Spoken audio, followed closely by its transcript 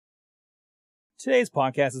Today's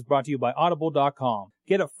podcast is brought to you by Audible.com.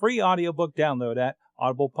 Get a free audiobook download at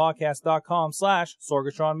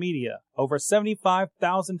audiblepodcast.com/Sorgatron Media. Over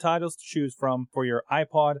 75,000 titles to choose from for your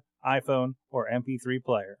iPod, iPhone, or MP3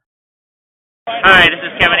 player. Hi, this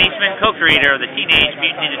is Kevin Eastman, co-creator of the Teenage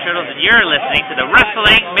Mutant Ninja Turtles, and you're listening to the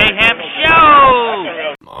Wrestling Mayhem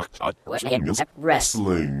Show!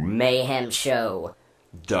 Wrestling Mayhem Show.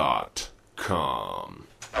 .com.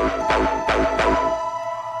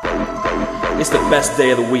 It's the best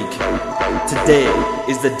day of the week. Today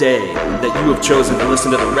is the day that you have chosen to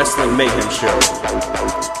listen to the Wrestling Mayhem Show.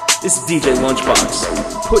 This is DJ Lunchbox,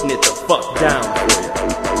 putting it the fuck down for you.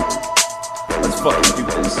 Let's fucking do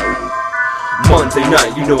this. Monday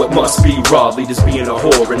night, you know it must be raw. Leaders being a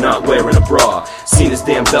whore and not wearing a bra. Seeing his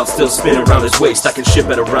damn belt still spinning around his waist. I can ship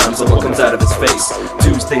at a rhymes on what comes out of his face.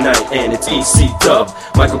 Tuesday night and it's EC Dub.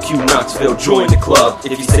 Michael Q Knoxville join the club.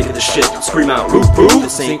 If he's sick of the shit, scream out boo boo.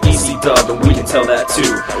 This ain't EC Dub and we can tell that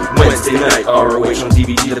too. Wednesday night, ROH on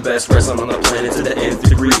DVD, the best wrestling on the planet to the nth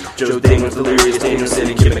degree. Joe Damon's delirious, Daniel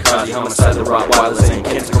City, Kid McCarthy, Homicide, the Rottweilers, and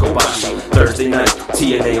Kenta Kobashi. Thursday night,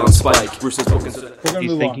 TNA on Spike. Bruce has spoken to the...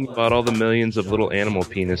 He's thinking about all the millions of little animal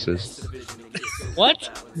penises. What?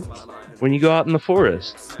 When you go out in the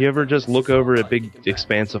forest, you ever just look over a big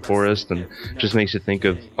expanse of forest and just makes you think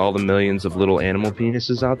of all the millions of little animal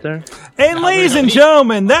penises out there? And ladies and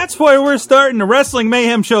gentlemen, that's why we're starting the Wrestling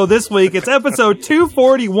Mayhem Show this week. It's episode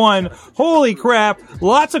 241. Holy crap.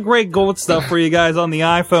 Lots of great gold stuff for you guys on the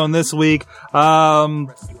iPhone this week.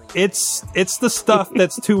 It's the stuff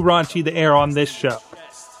that's too raunchy to air on this show.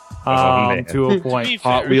 To a point.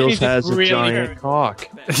 Hot Wheels has a giant cock.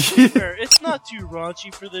 Fair. It's not too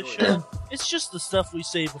raunchy for this show. It's just the stuff we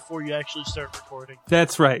say before you actually start recording.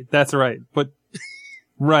 That's right. But,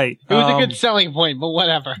 right. It was a good selling point, but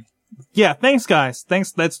whatever. Yeah, thanks guys.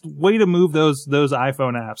 Thanks. That's way to move those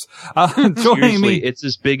iPhone apps. Joining Seriously, me. it's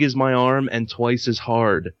as big as my arm and twice as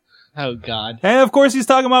hard. Oh, God. And of course he's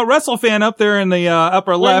talking about WrestleFan up there in the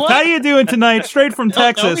upper left. what? How you doing tonight? Straight from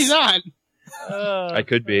Texas. No, he's not. I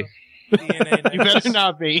could be. DNA You better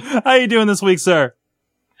not be. How you doing this week, sir?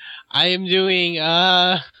 I am doing,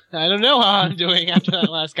 I don't know how I'm doing after that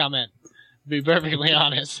last comment. To be perfectly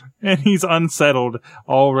honest. And he's unsettled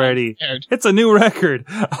already. Scared. It's a new record.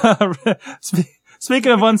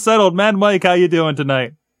 Speaking of unsettled, Mad Mike, how you doing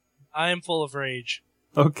tonight? I am full of rage.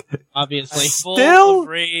 Okay. Obviously. Full of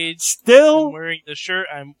rage. Still? I'm wearing the shirt.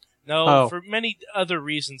 For many other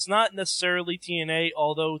reasons. Not necessarily TNA,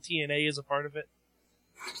 although TNA is a part of it.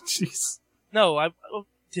 Jeez. No, I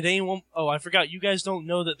forgot. You guys don't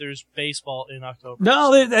know that there's baseball in October.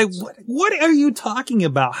 No, what are you talking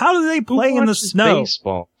about? How do they play in the snow?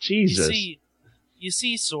 Baseball. Jesus. You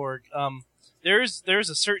see, Sorg. There's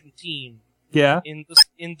a certain team. Yeah. In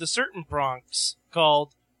the certain Bronx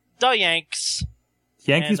called the Yanks.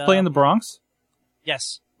 Yankees play in the Bronx?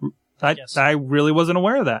 Yes. Yes. I really wasn't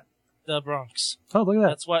aware of that. The Bronx. Oh, look at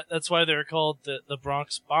that. That's why they're called the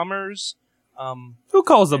Bronx Bombers. Who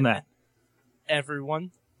calls them that?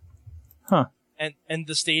 Everyone. Huh. And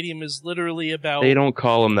the stadium is literally about... They don't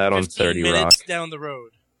call them that on 15 30 minutes Rock. down the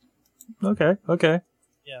road. Okay.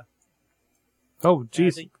 Yeah. Oh,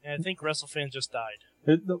 jeez. I think WrestleFan just died.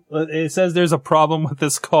 It says there's a problem with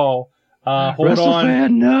this call. Hold on.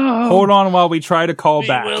 WrestleFan, no. Hold on while we try to call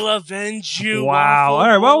back. We will avenge you. Wow. All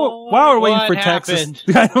right. Well, while we're waiting for Texas,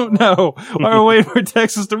 I don't know. While we're waiting for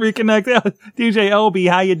Texas to reconnect, DJ LB,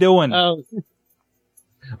 how you doing? Oh.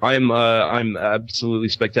 I'm absolutely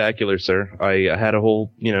spectacular, sir. I had a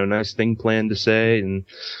whole, nice thing planned to say, and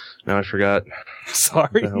now I forgot. Sorry.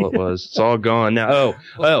 What the hell it was. It's all gone now.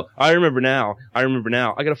 Oh, I remember now. I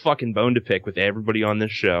got a fucking bone to pick with everybody on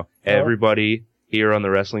this show. Everybody here on the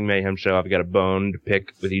Wrestling Mayhem Show, I've got a bone to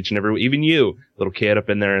pick with each and every, even you, little kid up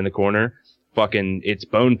in there in the corner. Fucking, it's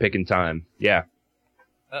bone picking time. Yeah.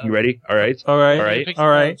 You ready? All right. All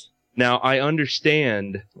right. Now, I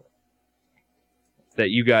understand that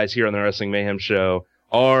you guys here on the Wrestling Mayhem Show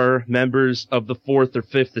are members of the 4th or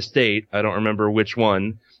 5th estate. I don't remember which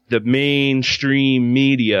one. The mainstream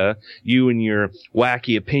media, you and your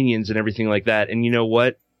wacky opinions and everything like that. And you know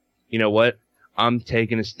what? I'm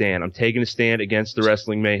taking a stand. I'm taking a stand against the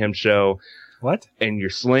Wrestling Mayhem Show. What? And your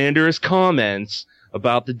slanderous comments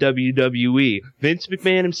about the WWE. Vince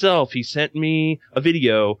McMahon himself, he sent me a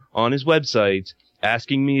video on his website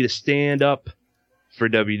asking me to stand up for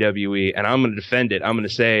WWE, and I'm going to defend it. I'm going to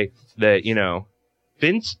say that,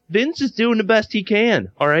 Vince is doing the best he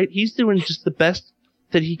can, all right? He's doing just the best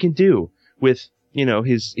that he can do with,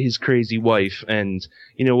 his crazy wife, and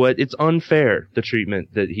you know what? It's unfair, the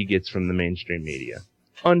treatment that he gets from the mainstream media.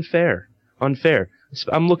 Unfair. unfair.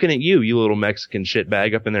 I'm looking at you, you little Mexican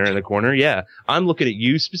shitbag up in there in the corner. Yeah, I'm looking at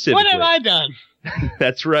you specifically. What have I done?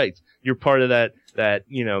 That's right. You're part of that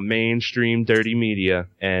mainstream dirty media,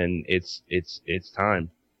 and it's time.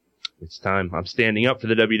 It's time. I'm standing up for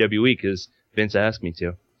the WWE because Vince asked me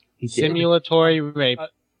to. Simulatory rape.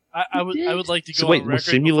 I would like to go Wait, on record.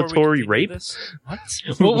 simulatory rape? This. What?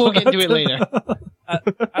 We'll get into it later.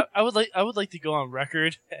 I would like to go on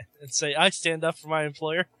record and say I stand up for my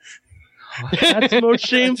employer. That's the most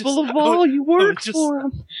shameful of all. You work for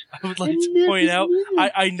him. I would like to point out,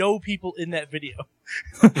 I know people in that video.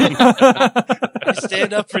 I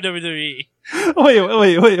stand up for WWE. Wait.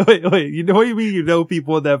 You know what you mean? You know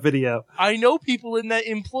people in that video? I know people in that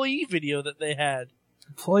employee video that they had.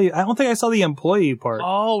 Employee? I don't think I saw the employee part.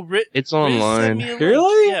 Oh, it's online.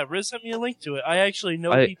 Really? Yeah, Riz sent me a link to it. I actually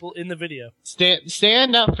know people in the video.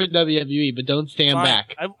 Stand up for WWE, but don't stand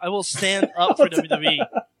back. I will stand up for WWE.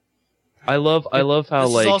 I love how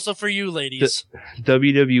this is also for you ladies.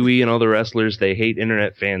 WWE and all the wrestlers, they hate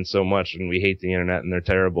internet fans so much, and we hate the internet and they're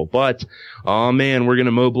terrible. But, oh man, we're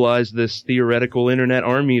gonna mobilize this theoretical internet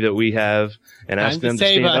army that we have and ask them to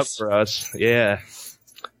stand up for us. Yeah.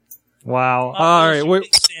 Wow. All right, we're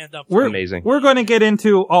amazing. We're going to get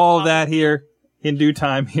into all that here in due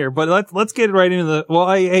time here, but let's get right into the,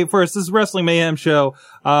 well, hey, first, this is Wrestling Mayhem Show.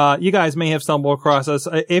 You guys may have stumbled across us.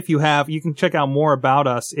 If you have, you can check out more about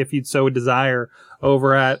us if you'd so desire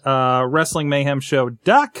over at,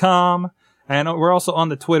 WrestlingMayhemShow.com. And we're also on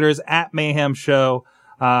the Twitters at Mayhem Show,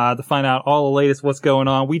 to find out all the latest what's going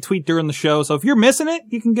on. We tweet during the show, so if you're missing it,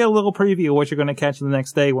 you can get a little preview of what you're going to catch the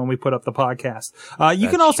next day when we put up the podcast. You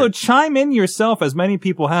can also chime in yourself, as many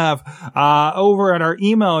people have, over at our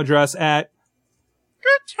email address at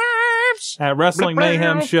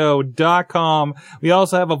WrestlingMayhemShow.com. We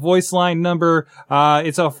also have a voice line number.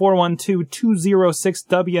 It's a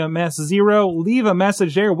 412-206-WMS0. Leave a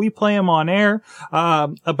message there. We play them on air,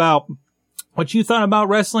 about what you thought about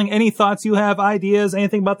wrestling, any thoughts you have, ideas,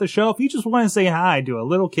 anything about the show. If you just want to say hi to a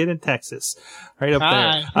little kid in Texas, right up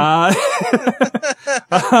there.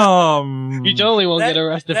 You totally won't get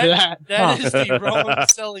arrested for that. That is the wrong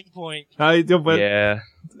selling point. Yeah.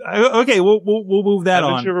 Okay, we'll move that on.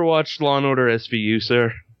 Haven't you ever watched Law & Order SVU,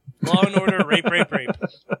 sir? Law & Order, rape.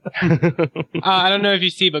 I don't know if you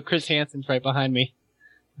see, but Chris Hansen's right behind me.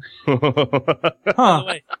 By the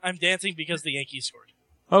way, I'm dancing because the Yankees scored.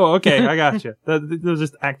 Oh, okay. I got you. There's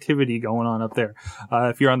just activity going on up there.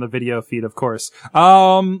 If you're on the video feed, of course.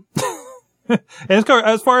 And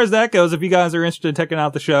as far as that goes, if you guys are interested in checking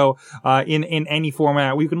out the show, in any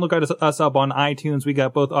format, we can look at us up on iTunes. We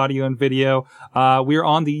got both audio and video. We're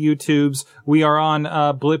on the YouTubes. We are on,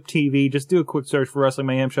 Blip TV. Just do a quick search for Wrestling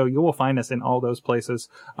Mayhem Show. You will find us in all those places.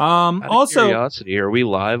 Also, curiosity, are we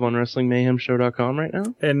live on WrestlingMayhemShow.com right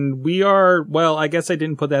now? And we are, well, I guess I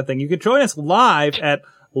didn't put that thing. You can join us live at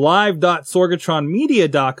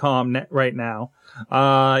live.sorgatronmedia.com right now,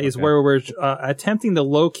 is where we're, attempting to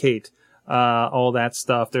locate all that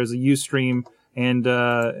stuff. There's a Ustream and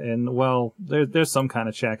well, there's some kind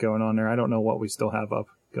of chat going on there. I don't know what we still have up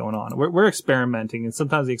going on. We're experimenting, and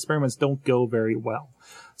sometimes the experiments don't go very well.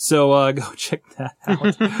 So, go check that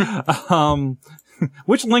out.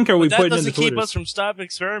 Which link are we putting in the Twitters? That doesn't keep us from stopping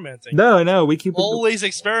experimenting. No, we keep always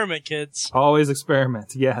experiment, kids. Always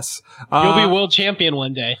experiment. Yes. You'll be world champion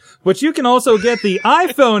one day. But you can also get the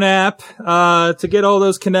iPhone app to get all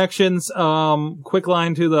those connections, quick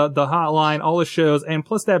line to the hotline, all the shows, and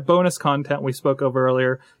plus that bonus content we spoke of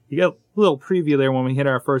earlier. You get a little preview there when we hit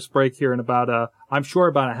our first break here in about I'm sure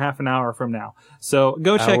about a half an hour from now. So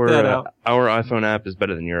go check that out. Our iPhone app is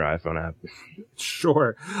better than your iPhone app.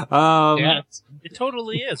 Sure. Yeah, it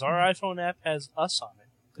totally is. Our iPhone app has us on it.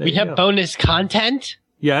 We have bonus content.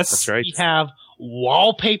 Yes. That's right. We have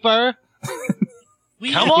wallpaper.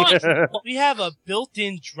 Come on. We have a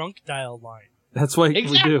built-in drunk dial line. That's what we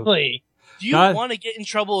do. Do you want to get in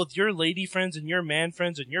trouble with your lady friends and your man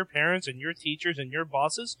friends and your parents and your teachers and your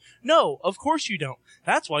bosses? No, of course you don't.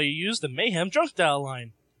 That's why you use the Mayhem drunk dial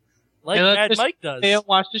line. Like Mad Mike does. They don't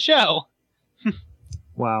watch the show.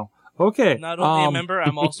 Wow. Okay. Not only a member,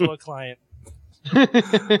 I'm also a client.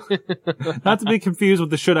 Not to be confused with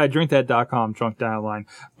the shouldidrinkthat.com drunk dial line,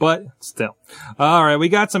 but still. All right, we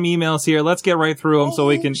got some emails here. Let's get right through them so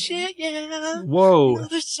we can. Shit, yeah. Whoa!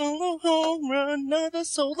 Another solo home run.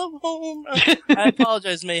 I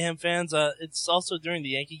apologize, Mayhem fans. It's also during the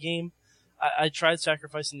Yankee game. I tried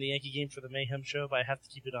sacrificing the Yankee game for the Mayhem show, but I have to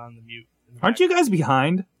keep it on the mute. Aren't you guys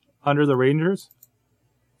behind under the Rangers?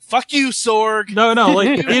 Fuck you, Sorg. No,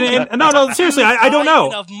 like, no, seriously, I don't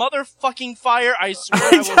know. Of motherfucking fire, I swear I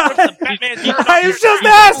will rip the Batman. I was just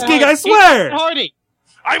asking, I swear. Hardy.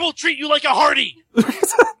 I will treat you like a Hardy.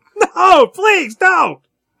 No, please, no.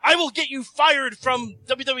 I will get you fired from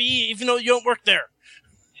WWE even though you don't work there.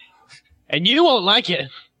 And you won't like it.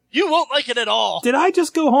 You won't like it at all. Did I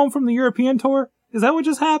just go home from the European tour? Is that what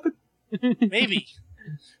just happened? Maybe.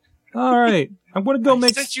 All right. I'm going to go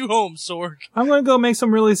make... sent you home, Sorg. I'm going to go make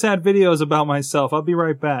some really sad videos about myself. I'll be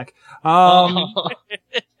right back.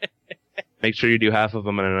 Make sure you do half of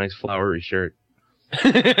them in a nice flowery shirt.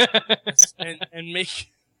 and make...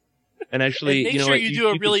 And actually, make you know sure what? you do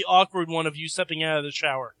a really awkward one of you stepping out of the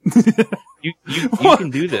shower. You can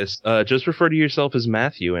do this. Just refer to yourself as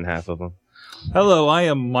Matthew in half of them. Hello, I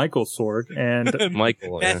am Michael Sorg, and...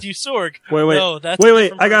 Michael. Matthew Sorg. Wait. No, that's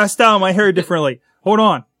wait. I gotta style my hair differently. Hold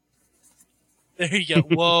on. There you go.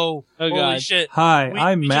 Whoa. Oh, Holy God. shit. Hi,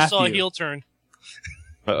 I'm we Matthew. just saw a heel turn.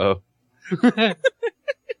 Uh-oh.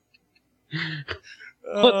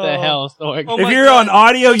 What the hell, Sorg? Oh If my you're God. on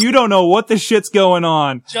audio, you don't know what the shit's going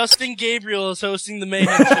on. Justin Gabriel is hosting the Mayhem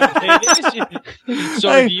Show.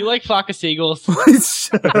 Sorg, do you like flock of seagulls?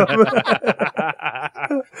 Shut up.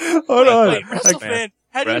 Hold on. Wait, WrestleFan,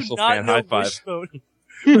 how do you WrestleFan, not know high five. Wishbone?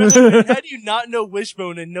 WrestleFan, how do you not know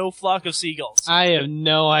Wishbone and no Flock of Seagulls? I have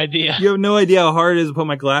no idea. You have no idea how hard it is to put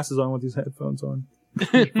my glasses on with these headphones on.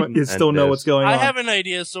 But you still know what's going on. I have an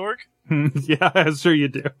idea, Sorg. Yeah, I'm sure you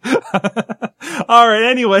do. All right.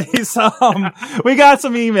 Anyways, we got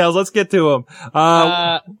some emails. Let's get to them.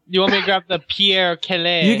 You want me to grab the Pierre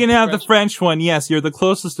Calais? You can have the French one. Yes, you're the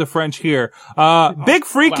closest to French here. Big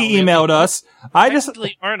Freaky emailed us.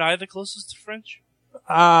 Actually, aren't I the closest to French?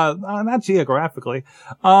 Not geographically.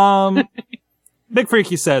 Big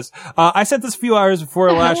Freaky says, I sent this a few hours before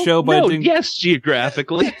the last show, but no, it didn't... yes,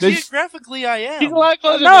 geographically. Geographically, I am. He's a lot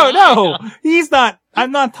closer No, he's not.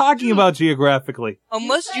 I'm not talking about geographically.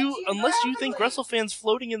 Unless you think WrestleFan's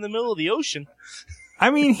floating in the middle of the ocean. I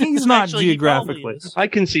mean, he's not Actually, he probably geographically. is. I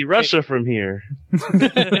can see Russia from here.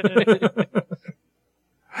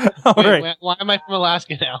 All Wait, right. why am I from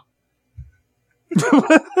Alaska now?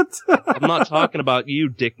 I'm not talking about you,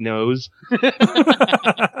 dick nose.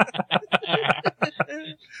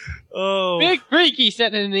 Oh. Big Freaky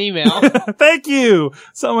sent in an email. Thank you.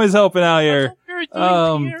 Somebody's helping out here.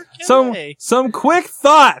 Some quick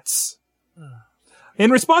thoughts.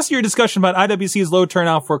 In response to your discussion about IWC's low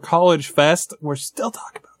turnout for College Fest, we're still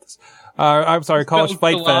talking about this. I'm sorry, College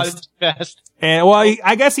Fight Fest. And well,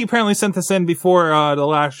 I guess he apparently sent this in before the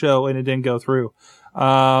last show, and it didn't go through.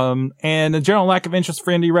 And the general lack of interest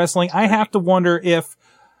for indie wrestling. I have to wonder if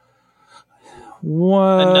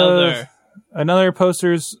another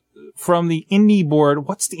posters from the indie board.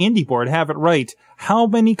 What's the indie board? Have it right. How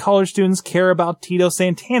many college students care about Tito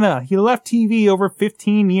Santana? He left TV over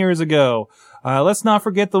 15 years ago. Let's not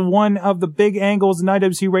forget the one of the big angles in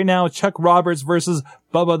IWC right now, Chuck Roberts versus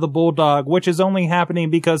Bubba the Bulldog, which is only happening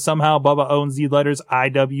because somehow Bubba owns the letters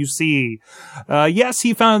IWC. Yes,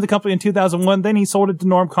 he founded the company in 2001, then he sold it to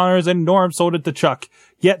Norm Connors, and Norm sold it to Chuck.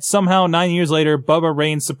 Yet somehow 9 years later, Bubba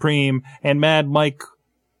reigns supreme, and Mad Mike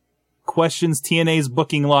questions TNA's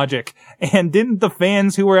booking logic. And didn't the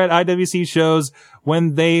fans who were at IWC shows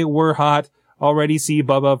when they were hot already see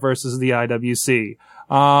Bubba versus the IWC?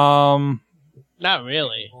 Not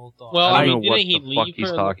really. Hold on. Well, I I don't mean, know what didn't he the fuck leave he's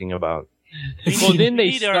for? talking about. Well, didn't they?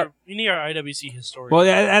 We need our IWC historian. Well,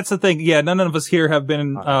 yeah, that's the thing. Yeah, none of us here have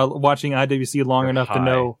been watching IWC long enough to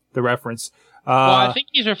know the reference. Well, I think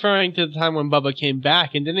he's referring to the time when Bubba came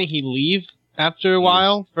back, and didn't he leave after a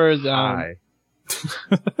while for the? Hi.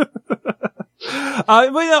 But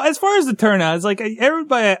you know, as far as the turnout, it's like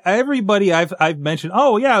everybody I've mentioned.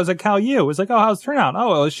 Oh yeah, it was at Cal U. It's like, oh, how's the turnout?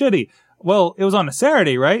 Oh, it was shitty. Well, it was on a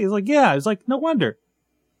Saturday, right? He's like, yeah. It's like, no wonder.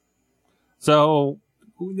 So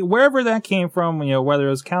wherever that came from, you know, whether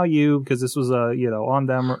it was Cal U because this was on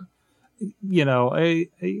them, you know,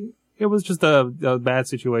 it was just a bad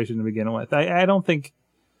situation to begin with. I don't think,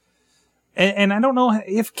 and I don't know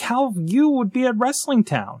if Cal U would be at Wrestling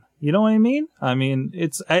Town. You know what I mean? I mean,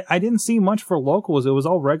 I didn't see much for locals. It was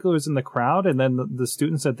all regulars in the crowd and then the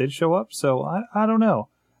students that did show up. So I don't know.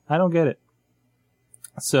 I don't get it.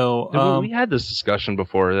 So, we had this discussion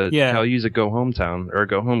before that Cal U's a go home town or a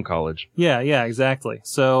go home college. Yeah, exactly.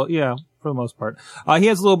 So, yeah, for the most part. He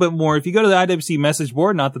has a little bit more. If you go to the IWC message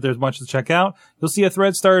board, not that there's much to check out, you'll see a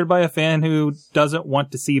thread started by a fan who doesn't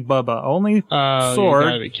want to see Bubba. Only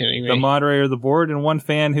Sorg, the moderator of the board, and one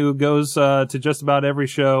fan who goes to just about every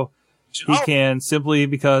show he can simply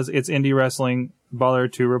because it's indie wrestling bother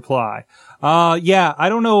to reply. Yeah, I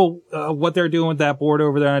don't know what they're doing with that board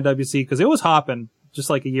over there on IWC because it was hopping just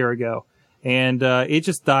like a year ago. And it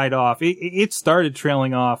just died off. It started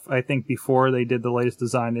trailing off, I think, before they did the latest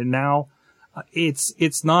design. And now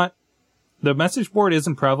it's not the message board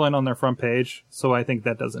isn't prevalent on their front page, so I think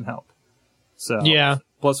that doesn't help. So Yeah.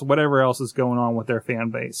 plus whatever else is going on with their fan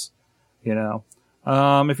base, you know.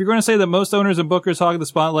 If you're going to say that most owners and bookers hog the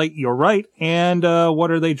spotlight, you're right. And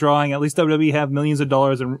what are they drawing? At least WWE have millions of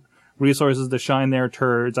dollars in resources to shine their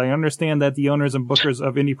turds. I understand that the owners and bookers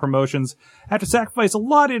of indie promotions have to sacrifice a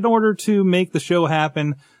lot in order to make the show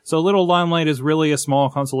happen. So a little limelight is really a small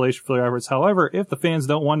consolation for their efforts. However, if the fans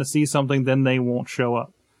don't want to see something, then they won't show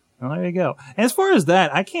up. Well, there you go. And as far as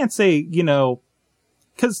that, I can't say, you know,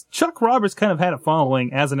 because Chuck Roberts kind of had a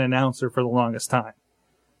following as an announcer for the longest time.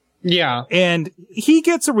 Yeah. And he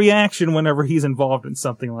gets a reaction whenever he's involved in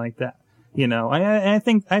something like that. You know, I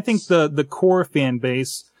think the core fan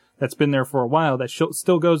base that's been there for a while that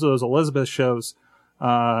still goes to those Elizabeth shows,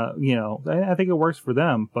 you know, I think it works for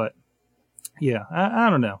them, but yeah,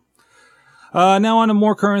 I don't know. Now on to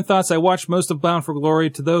more current thoughts. I watched most of Bound for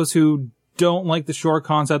Glory. To those who don't like the short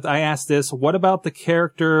concept, I asked this: what about the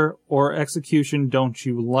character or execution don't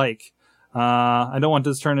you like? I don't want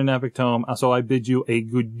this to turn into an epic tome, so I bid you a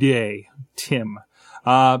good day, Tim.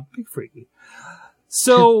 Big Freaky.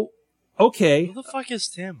 So, okay. Who the fuck is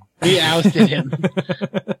Tim? We ousted him.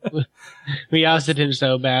 We ousted him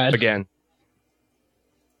so bad. Again.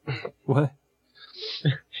 What?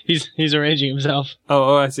 He's arranging himself.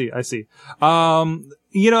 Oh, I see.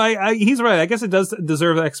 You know, he's right. I guess it does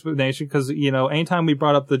deserve an explanation because, you know, anytime we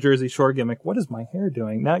brought up the Jersey Shore gimmick, what is my hair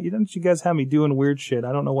doing? Now, don't you guys have me doing weird shit?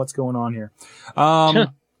 I don't know what's going on here.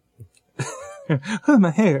 My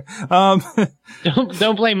hair.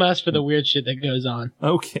 Don't blame us for the weird shit that goes on.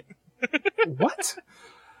 Okay. What?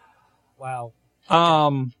 Wow.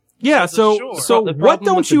 Yeah, so The what problem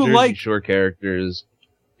don't with the you Jersey like? Shore characters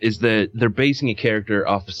is that they're basing a character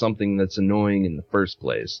off of something that's annoying in the first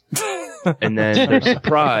place. And then they're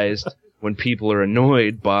surprised when people are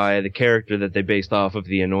annoyed by the character that they based off of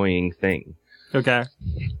the annoying thing. Okay.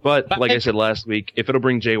 But like I said last week, if it'll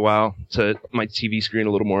bring JWoww to my TV screen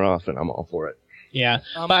a little more often, I'm all for it. Yeah.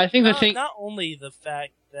 But I think the thing... Not only the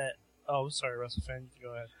fact that... Oh, sorry, Russell Fan,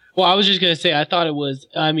 go ahead. Well, I was just going to say, I thought it was...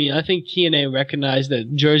 I mean, I think TNA recognized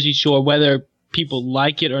that Jersey Shore, whether people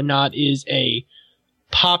like it or not, is a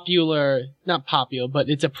popular... Not popular, but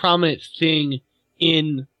it's a prominent thing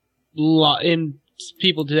in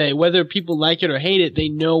people today. Whether people like it or hate it, they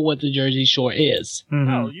know what the Jersey Shore is. Mm-hmm.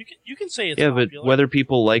 No, you can say it's Yeah, popular. but whether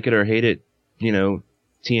people like it or hate it, you know,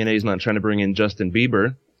 TNA's not trying to bring in Justin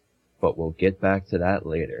Bieber, but we'll get back to that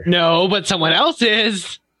later. No, but someone else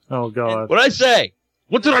is. Oh, God. What'd I say?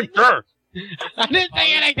 What did I do? I didn't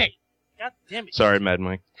say anything. God damn it. Sorry, Mad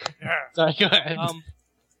Mike. Sorry, go ahead.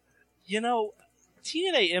 You know,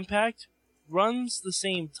 TNA Impact runs the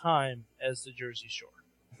same time as the Jersey Shore.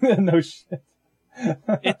 No shit.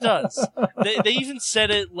 It does. They even said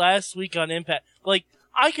it last week on Impact. Like,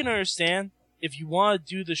 I can understand if you want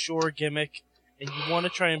to do the Shore gimmick and you want to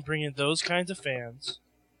try and bring in those kinds of fans.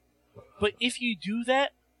 But if you do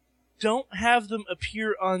that, don't have them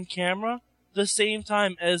appear on camera the same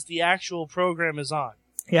time as the actual program is on.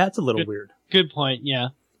 Yeah, it's a little weird. Good point, yeah.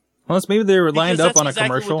 Unless maybe they were lined up on a exactly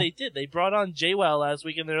commercial. What they did. They brought on JWoww last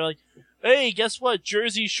week and they're like, hey, guess what?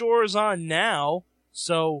 Jersey Shore is on now.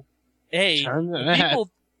 So, hey,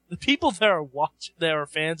 the people that are watching, that are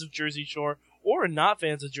fans of Jersey Shore or are not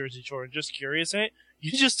fans of Jersey Shore and just curious, ain't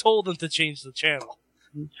you just told them to change the channel.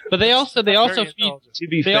 But they also To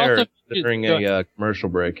be fair, during a commercial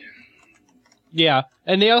break. Yeah,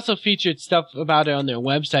 and they also featured stuff about it on their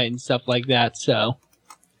website and stuff like that. So,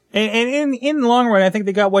 and in the long run, I think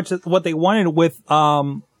they got what they wanted with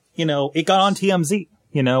you know, it got on TMZ.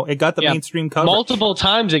 You know, it got the mainstream coverage. Multiple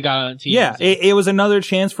times it got on TMZ. Yeah, it was another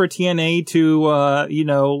chance for TNA to, you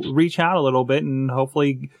know, reach out a little bit and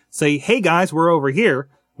hopefully say, hey guys, we're over here,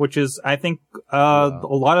 which is, I think, a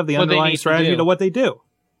lot of the underlying strategy to what they do.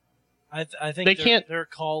 I think their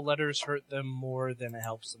call letters hurt them more than it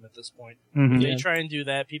helps them at this point. Mm-hmm. If they try and do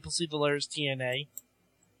that, people see the letters TNA,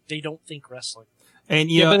 they don't think wrestling. And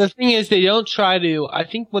but the thing is, they don't try to. I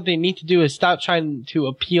think what they need to do is stop trying to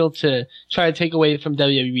appeal to try to take away from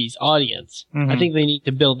WWE's audience. Mm-hmm. I think they need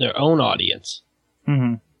to build their own audience.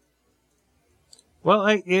 Mm-hmm. Well,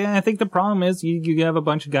 I think the problem is you have a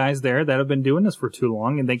bunch of guys there that have been doing this for too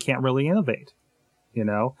long and they can't really innovate. You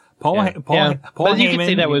know, Paul but Heyman, you can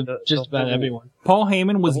say that with just about everyone. Paul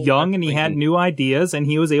Heyman was young and he had new ideas and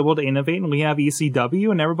he was able to innovate, and we have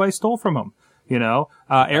ECW and everybody stole from him. You know,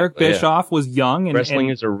 Eric Bischoff was young and wrestling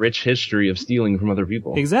is a rich history of stealing from other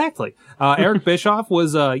people. Exactly. Eric Bischoff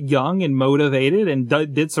was young and motivated and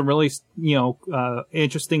did some really, you know,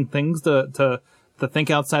 interesting things to think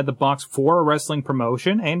outside the box for a wrestling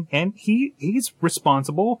promotion, and he's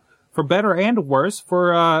responsible for better and worse,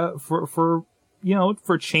 for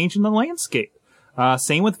changing the landscape.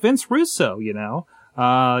 Same with Vince Russo,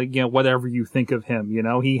 whatever you think of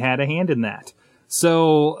him, he had a hand in that.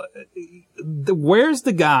 So, where's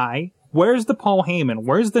the guy? Where's the Paul Heyman?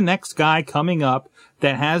 Where's the next guy coming up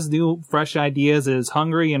that has new, fresh ideas, is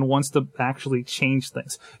hungry, and wants to actually change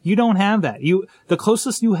things? You don't have that. The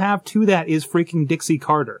closest you have to that is freaking Dixie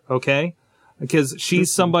Carter, okay? Because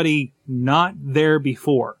she's somebody not there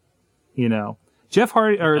before, Jeff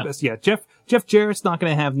Jarrett's not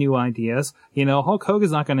going to have new ideas. Hulk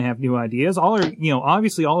Hogan's not going to have new ideas.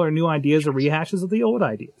 Obviously all our new ideas are rehashes of the old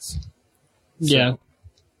ideas. So. Yeah.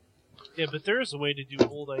 Yeah, but there is a way to do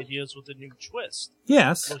old ideas with a new twist.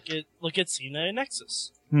 Yes. Look at Cena and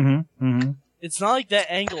Nexus. Mm-hmm. Mm-hmm. It's not like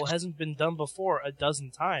that angle hasn't been done before a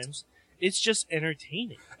dozen times. It's just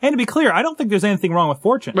entertaining. And to be clear, I don't think there's anything wrong with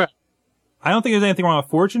Fortune. Right. I don't think there's anything wrong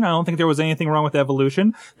with Fortune. I don't think there was anything wrong with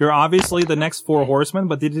Evolution. They're obviously the next four horsemen,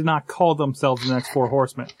 but they did not call themselves the next four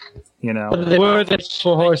horsemen. But they were the next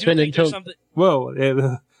four horsemen until...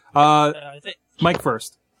 Whoa. Mike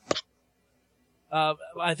first.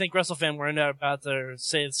 I think WrestleFan were about to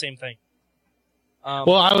say the same thing.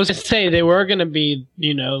 Well, I was going to say they were going to be,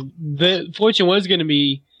 the Fortune was going to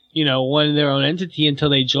be, one of their own entity until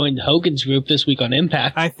they joined Hogan's group this week on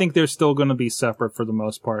Impact. I think they're still going to be separate for the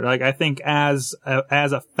most part. Like, I think as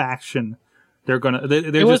a faction, they're going to.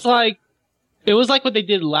 It was like what they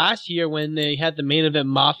did last year when they had the Main Event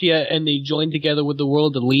Mafia and they joined together with the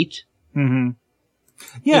World Elite. Mm-hmm.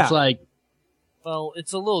 Yeah, it's like. Well,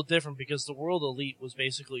 it's a little different because the World Elite was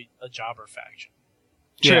basically a jobber faction.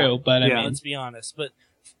 True, but I mean, let's be honest. But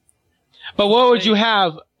what would you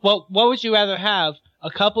have? What would you rather have? A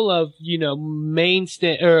couple of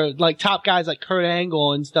or like top guys like Kurt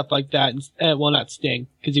Angle and stuff like that. Well, not Sting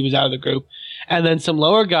because he was out of the group, and then some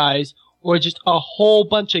lower guys, or just a whole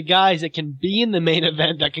bunch of guys that can be in the main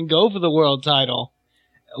event that can go for the world title.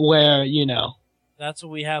 Where that's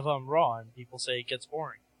what we have on Raw, and people say it gets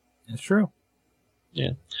boring. It's true.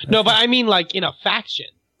 Yeah. No, but I mean like in a faction.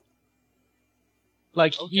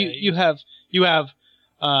 Like okay. you have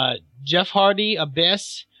Jeff Hardy,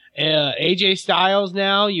 Abyss, AJ Styles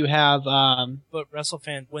now. You have But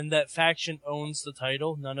WrestleFan, when that faction owns the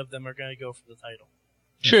title, none of them are going to go for the title.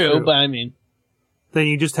 True, but I mean, then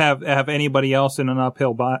you just have anybody else in an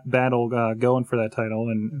uphill battle going for that title,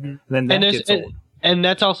 and then that gets old. And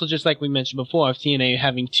that's also just like we mentioned before of TNA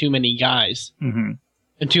having too many guys. Mm-hmm.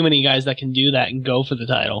 And too many guys that can do that and go for the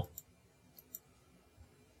title.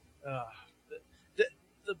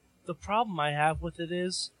 The problem I have with it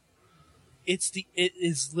is, it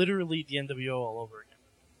is literally the NWO all over again.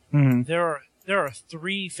 Mm-hmm. There are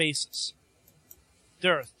three faces.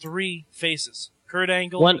 Kurt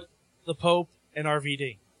Angle, the Pope, and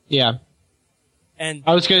RVD. Yeah. And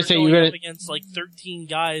I was going to say you're up against like 13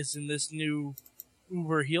 guys in this new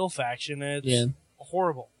Uber heel faction, and it's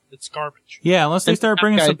horrible. It's garbage. Yeah, unless they start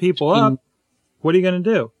bringing some people up, what are you going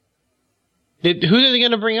to do? Who are they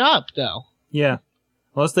going to bring up, though? Yeah.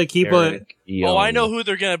 Unless they keep Oh, I know who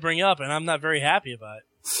they're going to bring up, and I'm not very happy about it.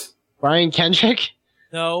 Brian Kendrick?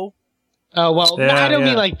 No. Oh, well, no, I don't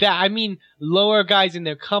mean like that. I mean lower guys in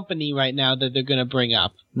their company right now that they're going to bring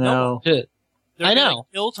up. No. I know.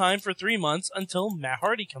 Kill time for 3 months until Matt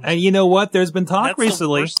Hardy comes And you know what? There's been talk That's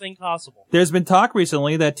recently. the worst thing possible. There's been talk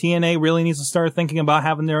recently that TNA really needs to start thinking about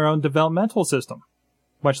having their own developmental system.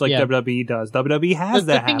 Much like WWE does. WWE has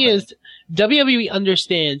that. The thing is, WWE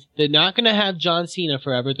understands they're not going to have John Cena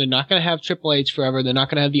forever. They're not going to have Triple H forever. They're not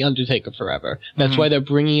going to have The Undertaker forever. That's why they're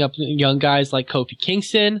bringing up young guys like Kofi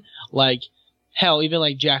Kingston, like, hell, even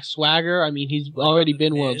like Jack Swagger. I mean, he's already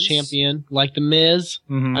been world champion. Like The Miz.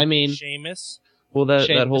 Mm-hmm. I mean... Sheamus. Well,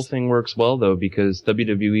 that whole thing works well, though, because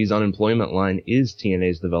WWE's unemployment line is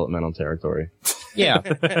TNA's developmental territory. Yeah.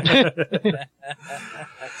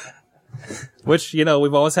 Which, we've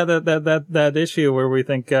always had that issue where we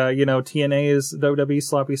think, TNA is WWE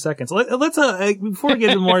sloppy seconds. Let's, before we get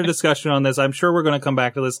into more discussion on this, I'm sure we're going to come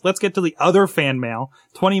back to this. Let's get to the other fan mail.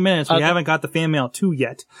 20 minutes. We haven't got the fan mail 2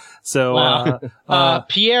 yet. So,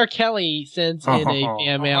 Pierre Kelly sends in a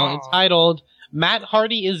fan mail entitled, Matt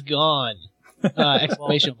Hardy is gone.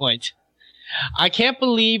 Exclamation point. I can't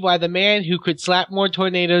believe why the man who could slap more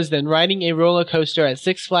tornadoes than riding a roller coaster at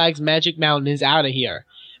Six Flags Magic Mountain is out of here.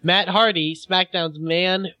 Matt Hardy, SmackDown's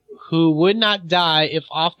man who would not die if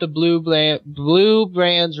off the Blue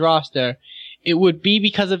Brands roster, it would be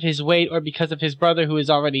because of his weight or because of his brother who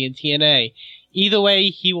is already in TNA. Either way,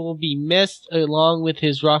 he will be missed along with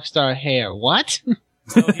his rockstar hair. What? No,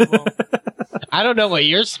 he won't. I don't know what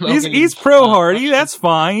you're smoking. He's pro Hardy. That's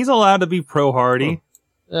fine. He's allowed to be pro Hardy.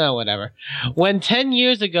 Whatever. When 10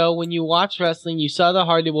 years ago, when you watched wrestling, you saw the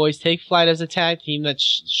Hardy Boys take flight as a tag team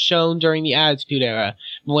that's shown during the Attitude Era.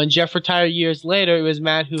 But when Jeff retired years later, it was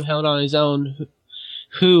Matt who held his own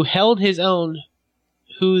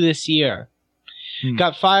this year.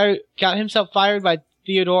 Got himself fired by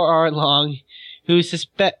Theodore Arlong, who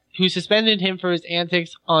suspended him for his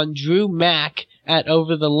antics on Drew Mack at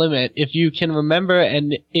Over the Limit, if you can remember,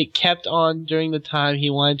 and it kept on during the time he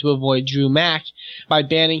wanted to avoid Drew Mack by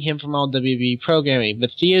banning him from all WWE programming. But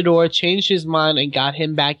Theodore changed his mind and got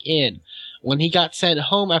him back in. When he got sent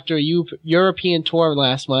home after a European tour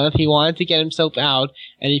last month, he wanted to get himself out,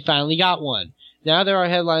 and he finally got one. Now there are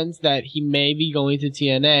headlines that he may be going to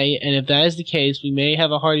TNA, and if that is the case, we may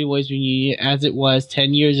have a Hardy Boys reunion as it was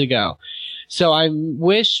 10 years ago. So I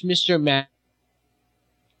wish Mr. Matt...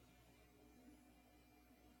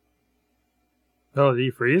 Oh, did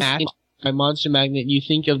he freeze? My Monster Magnet, you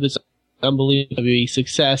think of this unbelievable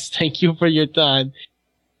success. Thank you for your time.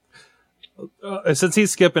 Since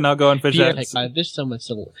he's skipping, I'll go and fish that. There's so much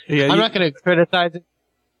to... Yeah, I'm not going to criticize it,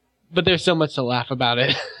 but there's so much to laugh about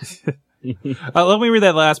it. Let me read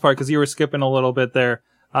that last part because you were skipping a little bit there.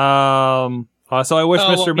 So I wish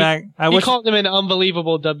Mr. Mac. He called him an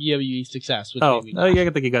unbelievable WWE success. I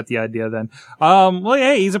think you got the idea then. Well,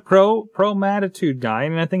 yeah, he's a pro attitude guy,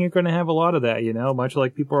 and I think you're going to have a lot of that. Much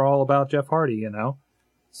like people are all about Jeff Hardy.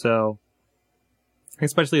 So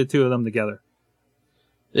especially the two of them together.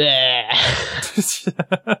 Yeah. That's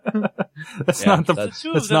not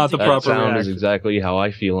the proper sound reaction. is exactly how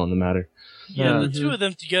I feel on the matter. Yeah, the two of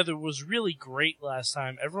them together was really great last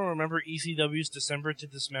time. Everyone remember ECW's December to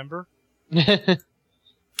Dismember?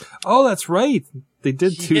 Oh, that's right. They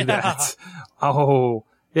did do that. Oh,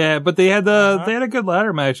 yeah, but they had a good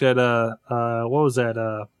ladder match at what was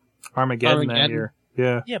that? Armageddon that year.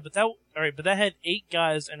 Yeah. Yeah, but that had 8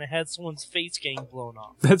 guys and it had someone's face getting blown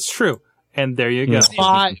off. That's true. And there you go.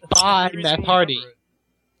 Bye, Matt Hardy.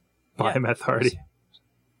 Bye, Matt Hardy.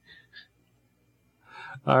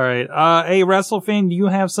 All right. Hey, WrestleFan, do you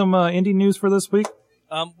have some indie news for this week?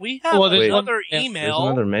 We have another email.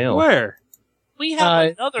 There's another mail. Where? We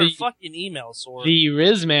have another fucking email, Sword. The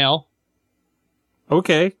Riz mail.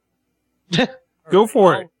 Okay. Go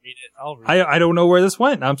for it. I'll read it. I don't know where this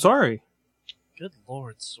went. I'm sorry. Good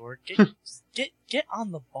Lord, Sword. Get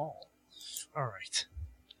on the ball. All right.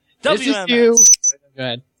 This is you. Go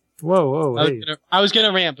ahead. Whoa, hey. I was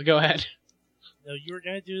gonna rant, but go ahead. No, you were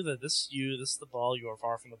gonna do this is you, this is the ball, you are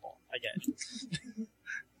far from the ball. I get it.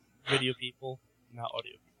 Video people, not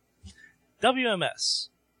audio people. WMS.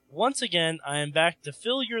 Once again, I am back to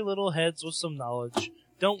fill your little heads with some knowledge.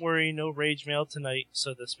 Don't worry, no rage mail tonight,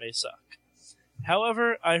 so this may suck.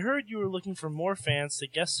 However, I heard you were looking for more fans to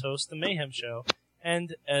guest host the Mayhem Show,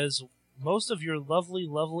 and as most of your lovely,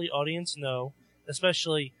 lovely audience know,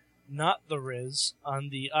 especially not the Riz, on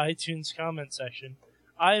the iTunes comment section,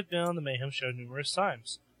 I have been on the Mayhem Show numerous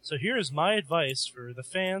times. So here is my advice for the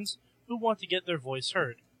fans who want to get their voice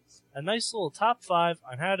heard. A nice little top 5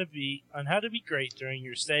 on how to be great during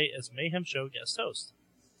your stay as Mayhem Show guest host.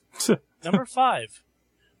 Number 5.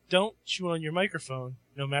 Don't chew on your microphone,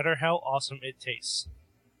 no matter how awesome it tastes.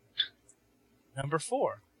 Number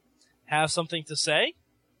 4. Have something to say?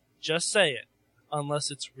 Just say it. Unless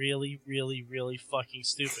it's really, really, really fucking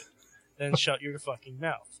stupid. Then shut your fucking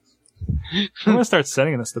mouth. I'm gonna start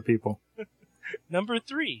sending this to people. Number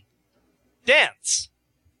 3. Dance!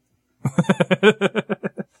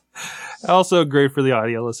 Also great for the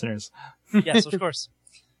audio listeners. Yes, of course.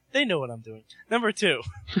 They know what I'm doing. Number 2.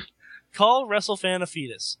 Call WrestleFan a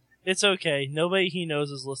fetus. It's okay. Nobody he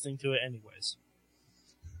knows is listening to it anyways.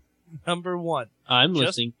 Number 1. I'm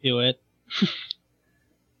listening to it.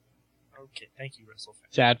 Okay, thank you,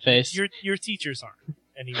 WrestleFan. Sad face. Your teachers aren't.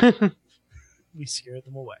 Anyway, we scared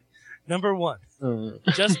them away. Number 1.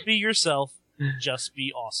 Just be yourself. Just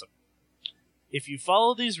be awesome. If you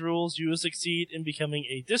follow these rules, you will succeed in becoming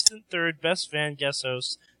a distant third best fan guest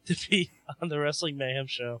host to be on the Wrestling Mayhem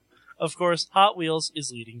Show. Of course, Hot Wheels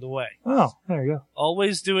is leading the way. Oh, there you go.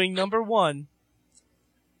 Always doing number 1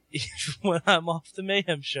 when I'm off the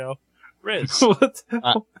Mayhem Show. Riz. What?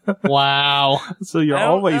 Wow. So you're I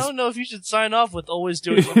always... don't know if you should sign off with always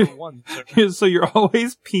doing number 1. So you're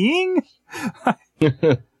always peeing?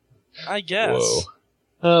 I guess. Whoa.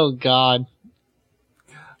 Oh, God.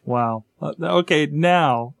 Wow. Okay,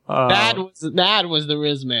 now... that was the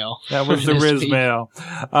Riz mail. That was the Riz mail.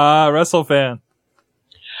 WrestleFan.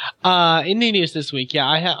 Indie news this week. Yeah,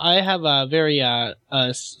 I have a very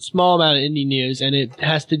small amount of indie news, and it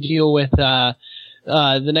has to deal with the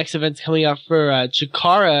next events coming up for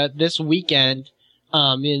Chikara this weekend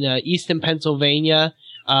in Easton, Pennsylvania.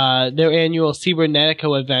 their annual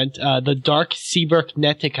Cybernetico event, the Dark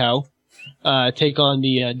Cybernetico, take on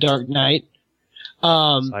the Dark Knight.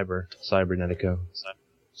 Cybernetico.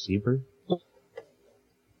 Cyber?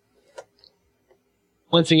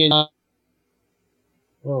 Once again,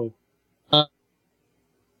 whoa.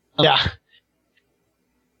 Yeah.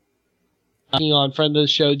 On friend of the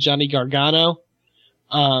show, Johnny Gargano.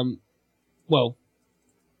 Whoa.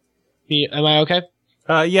 Am I okay?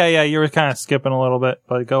 Yeah, you were kind of skipping a little bit,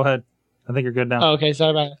 but go ahead. I think you're good now. Oh, okay,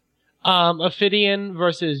 sorry about that. Ophidian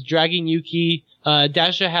versus Dragon Yuki,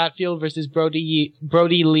 Dasha Hatfield versus Brody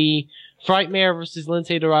Lee, Frightmare versus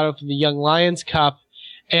Lince Dorado for the Young Lions Cup,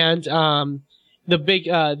 and the big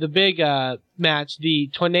match, the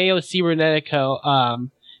Torneo Cibernetico.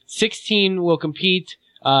 16 will compete,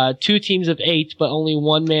 2 teams of 8, but only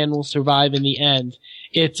 1 man will survive in the end.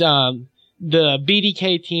 It's the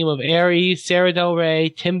BDK team of Aries, Sarah Del Rey,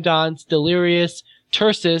 Tim Donst, Delirious,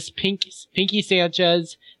 Tursis, Pinky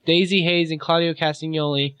Sanchez, Daisy Hayes, and Claudio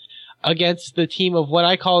Castagnoli against the team of what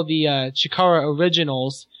I call the Chikara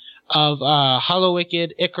Originals of Hollow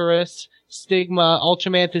Wicked, Icarus, Stigma,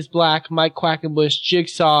 Ultramantis Black, Mike Quackenbush,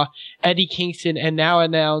 Jigsaw, Eddie Kingston, and now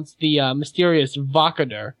announced the mysterious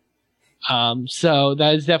Vocator. So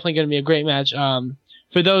that is definitely going to be a great match.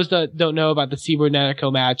 For those that don't know about the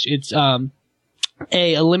Cybernetico match, it's a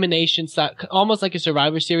elimination almost like a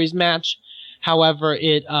Survivor Series match. However,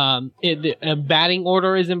 a batting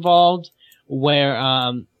order is involved where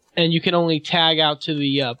and you can only tag out to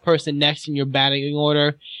the person next in your batting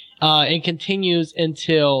order. It continues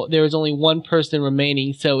until there is only 1 person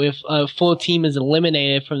remaining. So if a full team is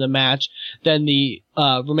eliminated from the match, then the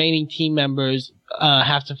remaining team members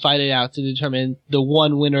have to fight it out to determine the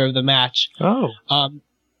one winner of the match. Oh.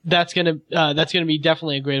 That's gonna be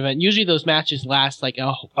definitely a great event. Usually those matches last like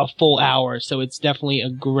a full hour, so it's definitely a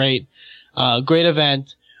great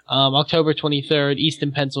event. October 23rd,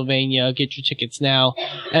 Easton, Pennsylvania. Get your tickets now.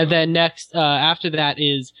 And then next, after that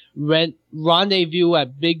is Rendezvous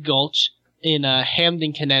at Big Gulch in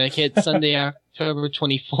Hamden, Connecticut, Sunday, October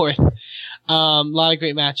 24th. A lot of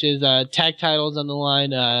great matches. Tag titles on the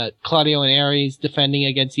line. Claudio and Aries defending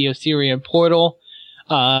against the Osirian Portal.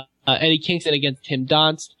 Eddie Kingston against Tim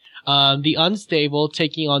Donst. The Unstable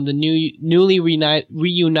taking on the newly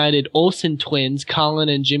reunited Olsen twins, Colin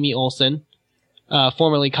and Jimmy Olsen.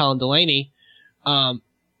 Formerly Colin Delaney.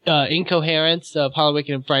 Incoherence, Apollo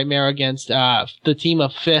Wicked and Frightmare against the team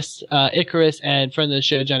of Fist, Icarus, and friend of the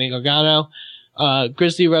show, Johnny Gargano.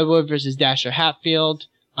 Grizzly Redwood versus Dasher Hatfield.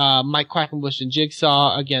 Mike Quackenbush and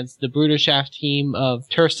Jigsaw against the Brudershaft team of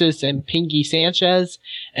Tursis and Pinky Sanchez.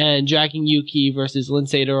 And Dragon Yuki versus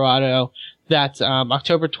Lince Dorado. That's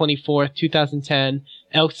October 24th, 2010,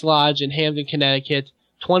 Elks Lodge in Hamden, Connecticut.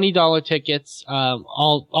 $20 tickets.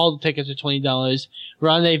 All the tickets are $20.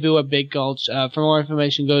 Rendezvous at Big Gulch. For more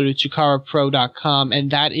information, go to ChikaraPro.com.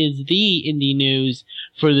 And that is the indie news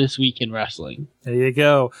for this week in wrestling. There you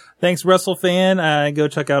go. Thanks, WrestleFan. Go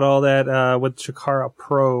check out all that with Chikara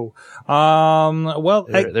Pro.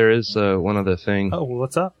 There is one other thing. Oh,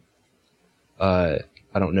 what's up? I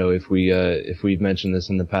don't know if we've mentioned this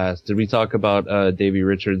in the past. Did we talk about Davey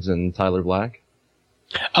Richards and Tyler Black?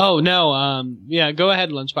 Oh no, yeah, go ahead,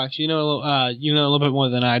 Lunchbox. You know a little bit more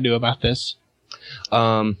than I do about this.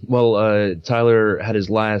 Tyler had his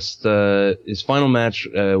final match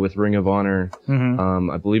with Ring of Honor. Mm-hmm.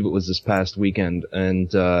 I believe it was this past weekend,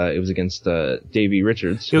 and it was against Davey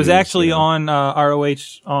Richards. It was actually on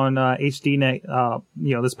ROH on HD night.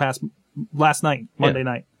 This last night, Monday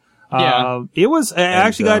night. It was. I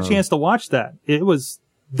actually got a chance to watch that.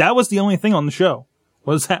 That was the only thing on the show.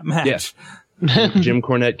 Was that match? Yeah. Jim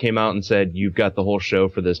Cornette came out and said, "You've got the whole show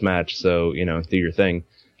for this match, so do your thing."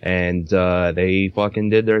 And they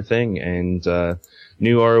fucking did their thing. And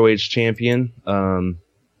new ROH champion,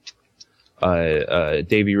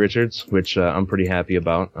 Davey Richards, which I'm pretty happy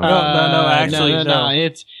about. No. I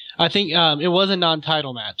think it was a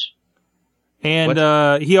non-title match.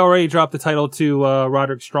 And he already dropped the title to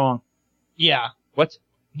Roderick Strong. Yeah. What?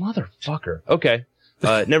 Motherfucker. Okay.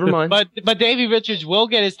 Never mind. But Davey Richards will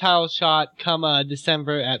get his title shot come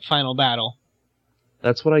December at Final Battle.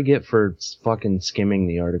 That's what I get for fucking skimming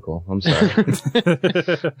the article. I'm sorry.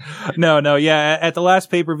 No, yeah. At the last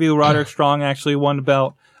pay-per-view, Roderick Strong actually won the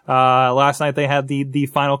belt. Last night they had the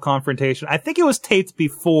final confrontation. I think it was taped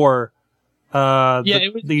before.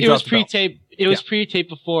 It was pre-taped. It was pre-taped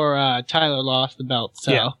before Tyler lost the belt.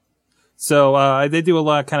 So. Yeah. So, they do a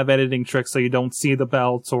lot of kind of editing tricks so you don't see the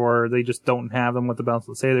belts or they just don't have them with the belts.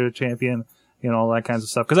 Let's say they're a champion, all that kinds of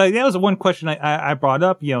stuff. Cause that was the one question I brought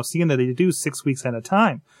up, seeing that they do 6 weeks at a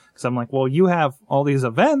time. Because I'm like, well, you have all these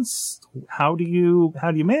events. How do you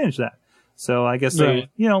manage that? So I guess they,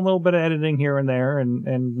 a little bit of editing here and there,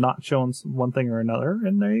 and not showing one thing or another,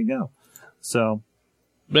 and there you go. So,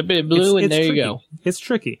 blue, and there tricky. You go. It's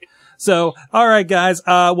tricky. So, all right, guys.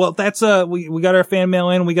 Well, that's we got our fan mail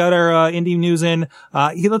in, we got our indie news in.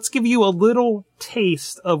 Let's give you a little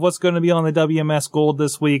taste of what's going to be on the WMS Gold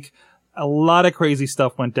this week. A lot of crazy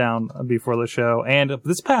stuff went down before the show, and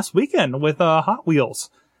this past weekend with Hot Wheels.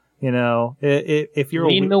 If you're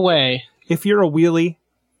leading the way, if you're a wheelie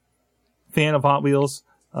fan of Hot Wheels,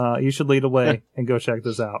 you should lead away and go check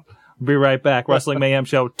this out. We'll be right back. Wrestling Mayhem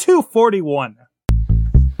Show 241. I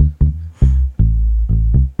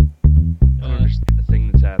don't understand the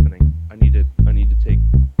thing that's happening. I need to take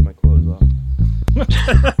my clothes off.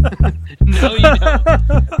 No, you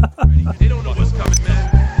don't. They don't know what's coming,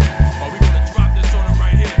 man. Are we gonna drop this on them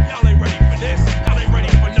right here? Y'all ain't ready for this. Y'all ain't ready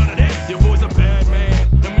for none of this. Your boy's a bad man.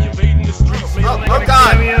 Let me invading the streets, man. Oh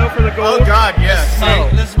God! Cameo for the Gold? Oh God, yes.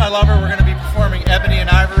 This is my lover. We're gonna be performing Ebony and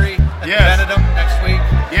Ivory at the Benedum next week.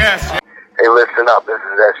 Yes. Hey, listen up. This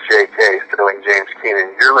is SJK doing James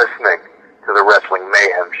Keenan. You're listening to the Wrestling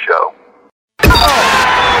Mayhem Show.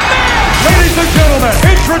 Ladies and gentlemen,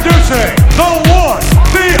 introducing the one,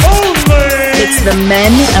 the only. It's the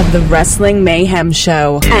men of the Wrestling Mayhem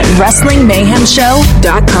Show at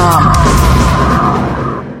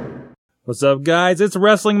WrestlingMayhemShow.com. What's up, guys? It's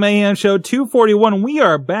Wrestling Mayhem Show 241. We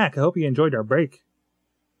are back. I hope you enjoyed our break.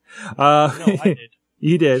 No, I did.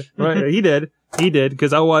 You did. Right? He did.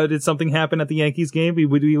 Because did something happen at the Yankees game? Do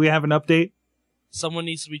we have an update? Someone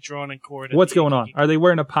needs to be drawn in court. What's going on? Are they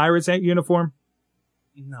wearing a Pirates uniform?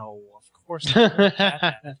 No, of course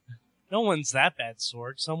not. No one's that bad,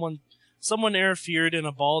 Sorg. Someone interfered in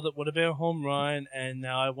a ball that would have been a home run, and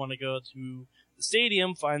now I want to go to the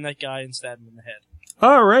stadium, find that guy, and stab him in the head.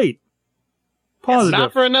 All right. Positive.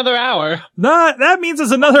 Not for another hour. That means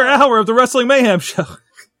it's another hour of the Wrestling Mayhem Show.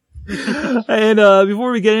 And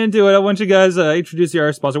before we get into it, I want you guys to introduce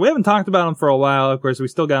our sponsor. We haven't talked about them for a while. Of course, we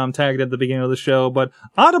still got them tagged at the beginning of the show, but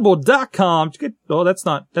Audible.com. That's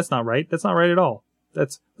not right. That's not right at all.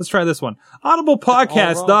 Let's try this one.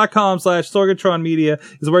 Audiblepodcast.com/Sorgatron Media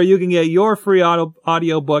is where you can get your free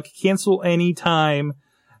audio book. Cancel anytime.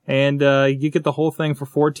 And you get the whole thing for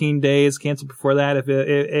 14 days. Cancel before that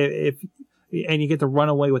and you get to run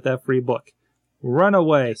away with that free book. Run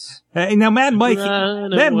away. Now, Mad Mike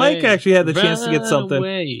actually had the chance to get something.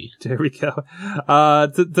 Away. There we go.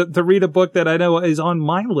 To read a book that I know is on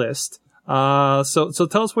my list. So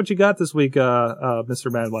tell us what you got this week, Mr.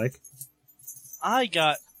 Mad Mike. I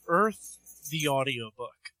got Earth, the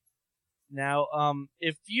audiobook. Now,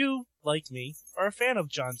 if you, like me, are a fan of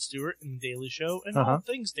Jon Stewart and The Daily Show and all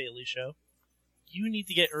things Daily Show, you need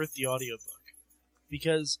to get Earth, the audiobook.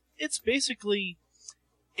 Because it's basically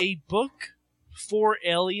a book for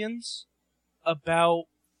aliens about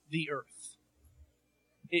the Earth.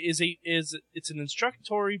 It's an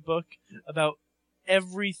instructory book about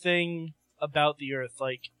everything about the Earth,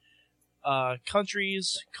 like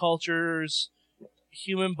countries, cultures,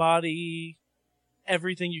 human body,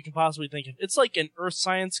 everything you can possibly think of. It's like an Earth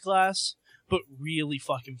science class, but really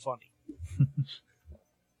fucking funny.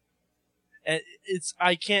 And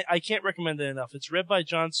I can't recommend it enough. It's read by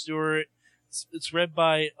Jon Stewart. It's read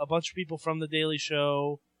by a bunch of people from The Daily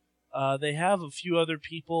Show. They have a few other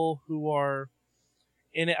people who are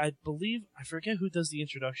in it. I believe, I forget who does the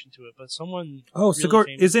introduction to it, but someone. Oh,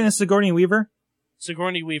 really isn't it Sigourney Weaver?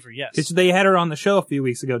 Sigourney Weaver, yes. They had her on the show a few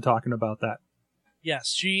weeks ago talking about that.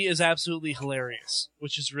 Yes, she is absolutely hilarious,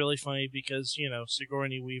 which is really funny because,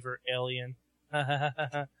 Sigourney Weaver, alien.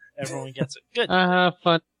 Everyone gets it. Good.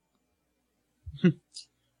 Fun.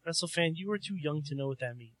 WrestleFan, you are too young to know what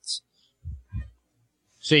that means.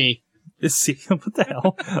 See. What the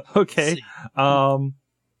hell? Okay. I'm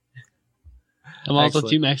also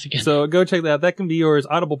too Mexican. So go check that out. That can be yours.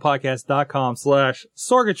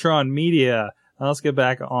 Audiblepodcast.com/Sorgatron Media. Now let's get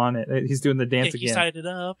back on it. He's doing the dance Yankees again. Tied it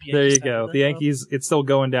up. There you go. The Yankees, it's still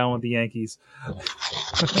going down with the Yankees.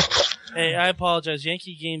 Hey, I apologize.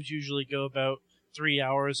 Yankee games usually go about 3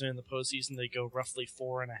 hours, and in the postseason they go roughly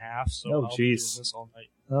 4.5. So I'll be doing this all night.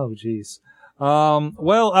 Oh, jeez.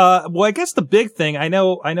 Well, I guess the big thing, I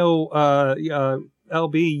know,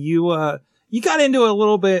 LB, you got into it a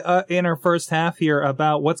little bit, in our first half here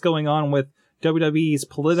about what's going on with WWE's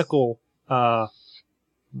political, what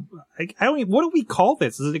do we call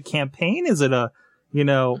this? Is it a campaign? Is it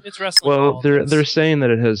It's wrestling. Well, they're saying that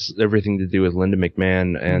it has everything to do with Linda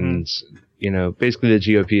McMahon and, basically the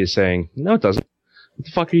GOP is saying, no, it doesn't. What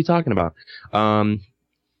the fuck are you talking about?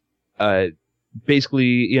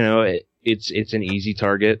 Basically, it's an easy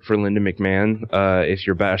target for Linda McMahon. If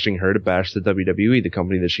you're bashing her, to bash the WWE, the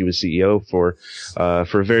company that she was CEO for a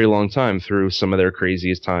very long time, through some of their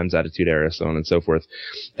craziest times, Attitude Era, so on and so forth.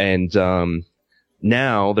 And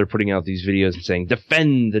now they're putting out these videos and saying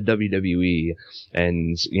defend the WWE,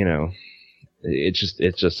 and it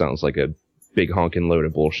just sounds like a big honking load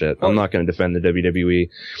of bullshit. I'm not going to defend the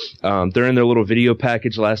WWE. During their little video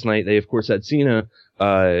package last night, they of course had Cena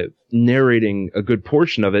narrating a good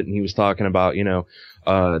portion of it, and he was talking about,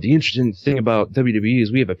 the interesting thing about WWE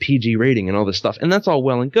is we have a PG rating and all this stuff, and that's all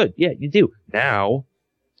well and good. Yeah, you do. Now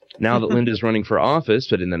that Linda's running for office,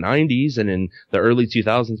 but in the 90s and in the early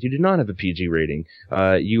 2000s, you did not have a PG rating.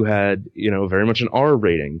 You had, very much an R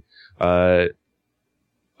rating. Well,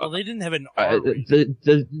 they didn't have an R rating.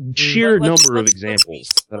 The sheer number of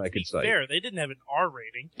examples that I could cite. Fair, they didn't have an R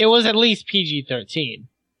rating. It was at least PG-13.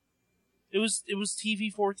 It was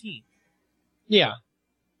TV-14. Yeah.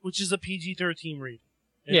 Which is a PG-13 rating.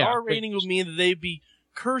 An Yeah, R rating would mean that they'd be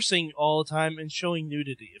cursing all the time and showing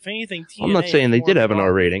nudity. If anything, TNA I'm not saying they did have an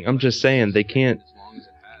R rating. I'm just saying they can't,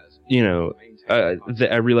 I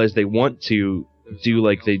realize they want to do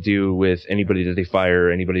like they do with anybody that they fire,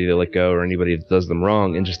 anybody they let go, or anybody that does them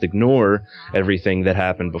wrong, and just ignore everything that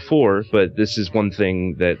happened before. But this is one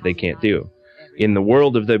thing that they can't do. In the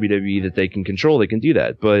world of WWE that they can control, they can do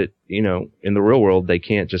that. But, in the real world, they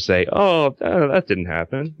can't just say, oh, that didn't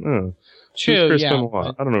happen. Oh, True, Chris yeah.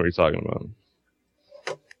 Benoit. I don't know what you're talking about.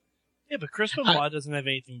 Yeah, but Chris Benoit doesn't have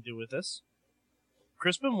anything to do with this.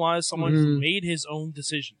 Chris Benoit is someone who made his own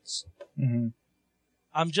decisions. Mm-hmm.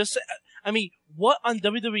 What on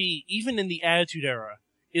WWE, even in the Attitude Era,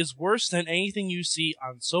 is worse than anything you see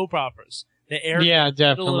on soap operas that air in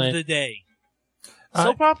the middle of the day?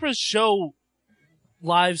 Soap operas show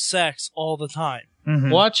live sex all the time.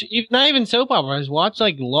 Mm-hmm. Watch, not even soap operas. Watch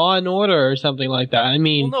like Law and Order or something like that. I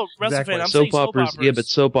mean, well, no, exactly. Soap operas. Yeah, but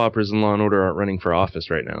soap operas and Law and Order aren't running for office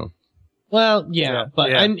right now. Well,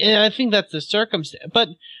 and I think that's the circumstance. But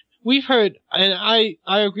we've heard, and I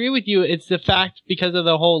agree with you. It's the fact because of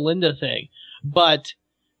the whole Linda thing. But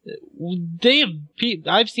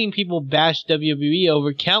I've seen people bash WWE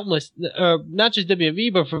over countless, not just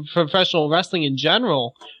WWE, but for professional wrestling in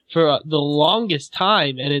general for the longest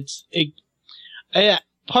time. And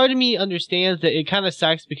part of me understands that it kind of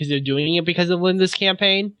sucks because they're doing it because of Linda's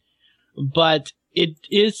campaign, but it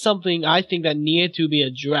is something I think that needed to be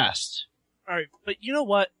addressed. All right, but you know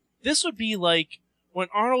what? This would be like when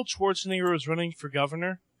Arnold Schwarzenegger was running for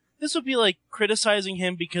governor. This would be like criticizing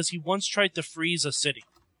him because he once tried to freeze a city.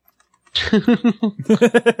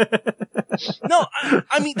 No,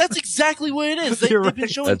 I mean that's exactly what it is. They've been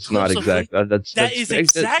showing that's not exactly. That's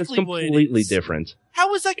exactly what it is. Completely different.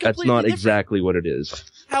 How is that completely That's not different? exactly what it is.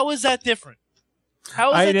 How is that different?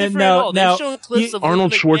 How is I that didn't different know. at all? They've shown clips of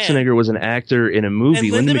Arnold Linda McMahon. Schwarzenegger was an actor in a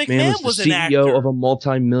movie. And Linda McMahon McMahon was the was an CEO actor. of a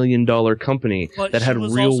multi-million-dollar company But that she had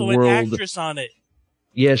was real also world. an actress on it.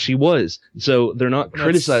 Yeah, she was. So they're not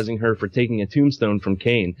criticizing her for taking a tombstone from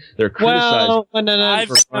Kane. They're criticizing her for running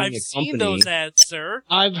I've a seen company. those ads, sir.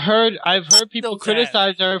 I've heard people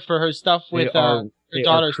criticize her for her stuff with her They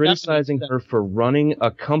daughter. are criticizing her for running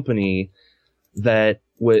a company that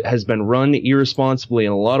has been run irresponsibly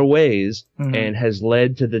in a lot of ways and has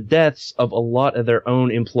led to the deaths of a lot of their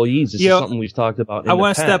own employees. This is something we've talked about in the past. I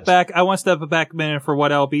want to step back a minute for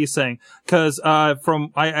what LB is saying. Cause,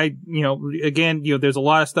 again, there's a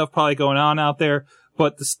lot of stuff probably going on out there,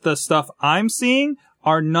 but the stuff I'm seeing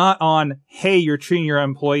are not on, hey, you're treating your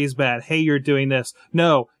employees bad. Hey, you're doing this.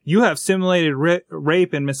 No, you have simulated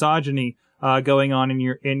rape and misogyny, going on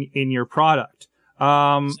in your product.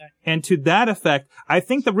 And to that effect, I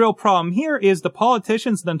think the real problem here is the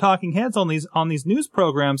politicians and the talking heads on these news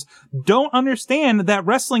programs don't understand that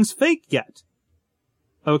wrestling's fake yet.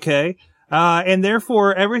 Okay? And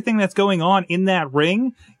therefore everything that's going on in that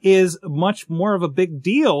ring is much more of a big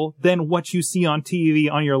deal than what you see on TV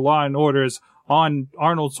on your Law and Orders, on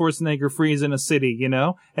Arnold Schwarzenegger freezing a city,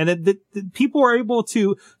 and that people are able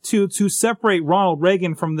to separate Ronald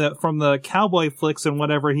Reagan from the cowboy flicks and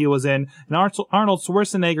whatever he was in, and Arnold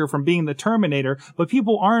Schwarzenegger from being the Terminator, but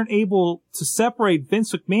people aren't able to separate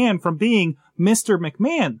Vince McMahon from being Mr.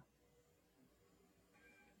 McMahon.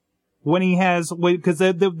 When he has, because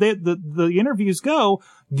the interviews go,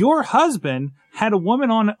 your husband had a woman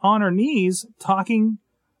on her knees talking,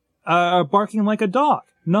 barking like a dog.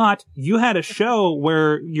 Not, you had a show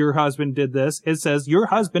where your husband did this. It says your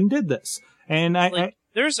husband did this. And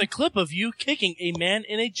there's a clip of you kicking a man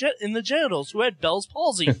in the genitals who had Bell's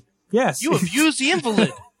palsy. Yes. You abused the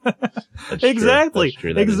invalid. Exactly.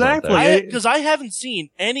 Exactly. Because I haven't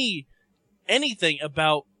seen anything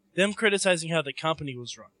about them criticizing how the company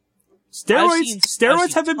was run.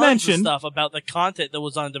 Steroids have been mentioned. Stuff about the content that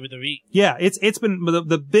was on WWE. Yeah, it's been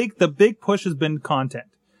the big push has been content.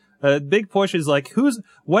 Big push is like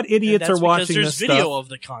what idiots are watching this stuff. There's video of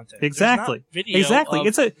the content. Exactly. Exactly.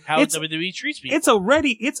 It's how WWE treats people.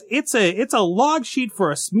 It's a log sheet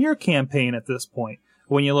for a smear campaign at this point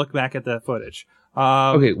when you look back at that footage.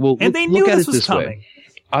 Okay, well, and they knew this was coming.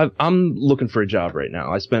 I'm looking for a job right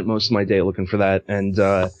now. I spent most of my day looking for that, and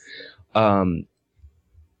I'm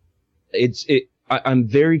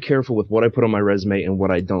very careful with what I put on my resume and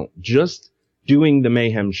what I don't. Just doing the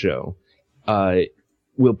Mayhem show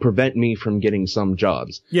will prevent me from getting some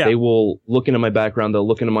jobs. Yeah. They will look into my background. They'll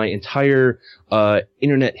look into my entire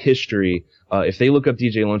internet history. If they look up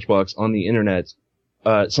DJ Lunchbox on the internet,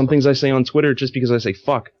 some things I say on Twitter, just because I say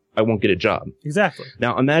fuck, I won't get a job. Exactly.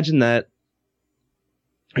 Now imagine that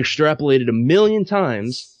extrapolated 1 million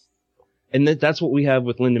times, and that's what we have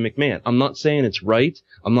with Linda McMahon. I'm not saying it's right.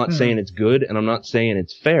 I'm not saying it's good, and I'm not saying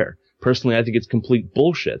it's fair. Personally, I think it's complete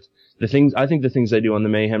bullshit. I think the things I do on the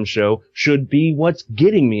Mayhem show should be what's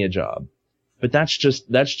getting me a job. But that's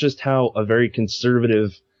just how a very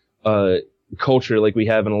conservative, culture like we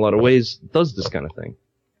have in a lot of ways does this kind of thing.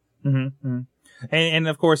 Mm-hmm. And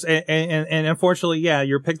of course, and unfortunately, yeah,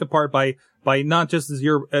 you're picked apart by not just as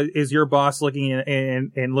your boss looking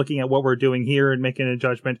and looking at what we're doing here and making a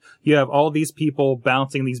judgment. You have all these people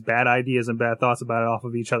bouncing these bad ideas and bad thoughts about it off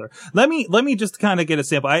of each other. Let me just kind of get a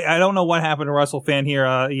sample. I don't know what happened to WrestleFan here.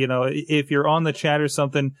 If you're on the chat or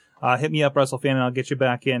something, hit me up, WrestleFan, and I'll get you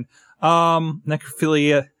back in.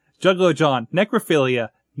 Necrophilia, Juggalo John, necrophilia.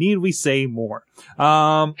 Need we say more?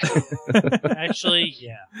 Actually,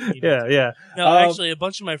 yeah. Yeah. No, actually, a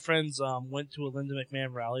bunch of my friends went to a Linda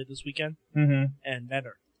McMahon rally this weekend and met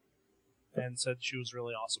her and said she was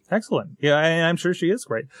really awesome. Excellent. Yeah, I'm sure she is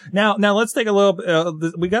great. Now let's take a little.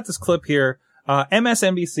 We got this clip here,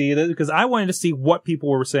 MSNBC, because I wanted to see what people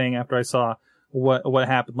were saying after I saw what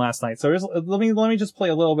happened last night. So let me just play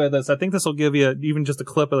a little bit of this. I think this will give you, even just a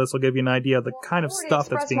clip of this will give you an idea of the kind of stuff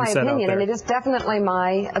that's being said out there. And it is definitely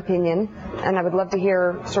my opinion, and I would love to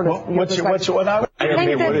hear sort of your perspective.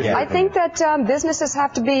 I think that businesses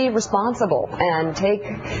have to be responsible and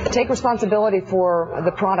take responsibility for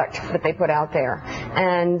the product that they put out there.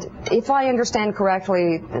 And if I understand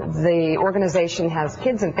correctly, the organization has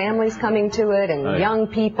kids and families coming to it and young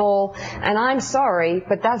people, and I'm sorry,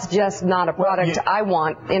 but that's just not a product I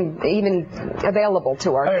want even available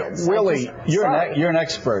to our kids. Willie, you're an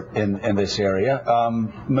expert in this area.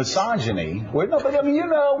 Misogyny.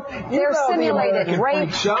 They're simulated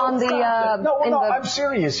rape on the I'm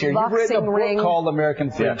serious here. You've written a book called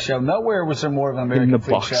American Freak Show. Nowhere was there more of an American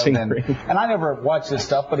Freak Show than. And I never watched this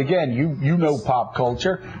stuff, but again, you know pop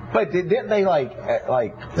culture. But didn't they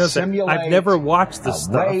simulate? I've never watched this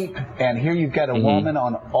stuff. Rape, and here you've got a woman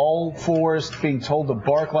on all fours being told to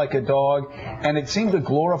bark like a dog. And it seemed to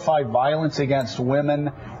glorify violence against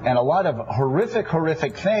women and a lot of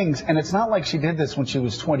horrific things. And it's not like she did this when she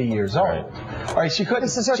was 20 years old. All right, she couldn't.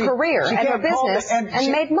 This is her career and her business, and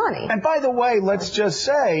made money. And by the way, let's just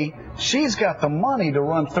say she's got the money to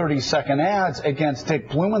run 30-second ads against Dick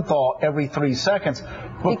Blumenthal every 3 seconds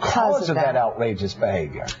because of that outrageous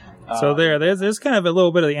behavior. So there's kind of a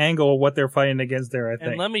little bit of the angle of what they're fighting against there, I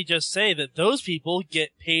think. And let me just say that those people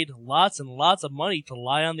get paid lots and lots of money to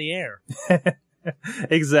lie on the air.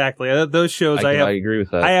 Exactly. Those shows, I agree with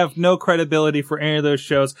that. I have no credibility for any of those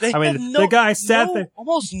shows. The guy sat there.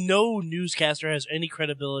 Almost no newscaster has any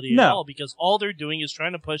credibility at all because all they're doing is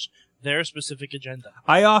trying to push their specific agenda.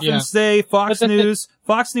 I often say Fox News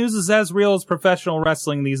is as real as professional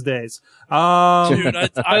wrestling these days. Dude, I'd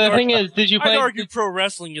argue pro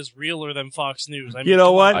wrestling is realer than Fox News. I mean, you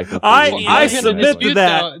know what? I submit to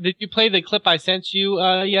that. Did you play the clip I sent you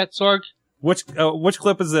yet, Sorg? Which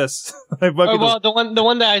clip is this? The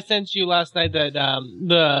one that I sent you last night, that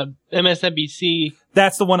the MSNBC.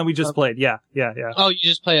 That's the one that we just played. Yeah. Oh, you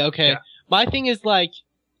just played. Okay. Yeah. My thing is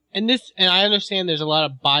and I understand there's a lot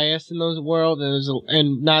of bias in those world,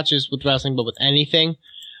 and not just with wrestling, but with anything.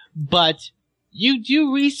 But you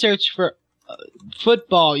do research for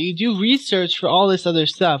football. You do research for all this other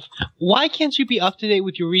stuff. Why can't you be up to date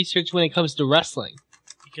with your research when it comes to wrestling?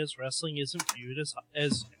 Because wrestling isn't viewed as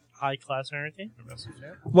high class entertainment.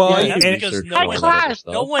 Well, that's because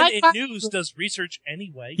no one in news does research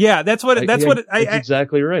anyway. Yeah, that's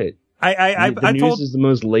exactly right. The news is the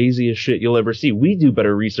most laziest shit you'll ever see. We do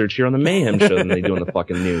better research here on the Mayhem show than they do on the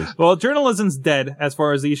fucking news. Well, journalism's dead as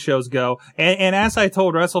far as these shows go. And as I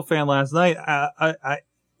told WrestleFan last night,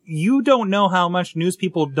 you don't know how much news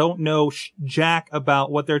people don't know jack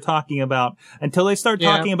about what they're talking about until they start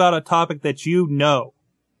talking about a topic that you know.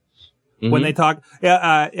 when they talk,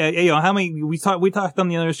 how many, we talked on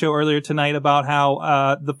the other show earlier tonight about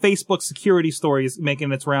how, the Facebook security story is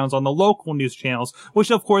making its rounds on the local news channels,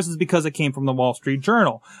 which of course is because it came from the Wall Street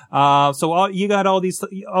Journal. You got all these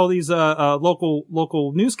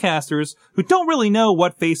local newscasters who don't really know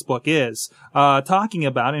what Facebook is, talking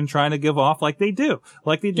about it and trying to give off like they do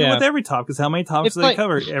with every topic, because how many topics do they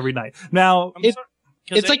cover every night? Now,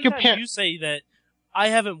 it's like your parents. You say that I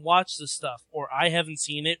haven't watched this stuff, or I haven't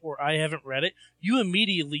seen it, or I haven't read it, you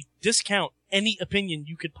immediately discount any opinion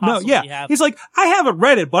you could possibly have. He's like, I haven't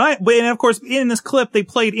read it, but and of course, in this clip, they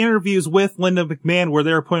played interviews with Linda McMahon where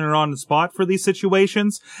they were putting her on the spot for these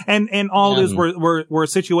situations, and all these were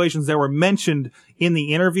situations that were mentioned in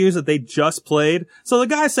the interviews that they just played. So the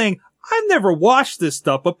guy's saying, I've never watched this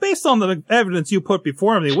stuff, but based on the evidence you put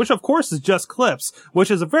before me, which of course is just clips, which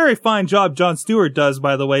is a very fine job Jon Stewart does,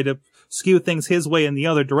 by the way, to skew things his way in the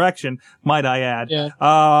other direction, might I add. Yeah.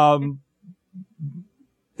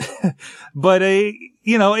 But,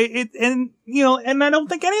 and I don't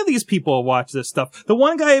think any of these people watch this stuff. The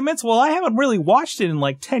one guy admits, well, I haven't really watched it in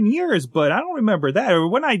like 10 years, but I don't remember that. Or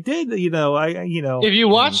when I did, If you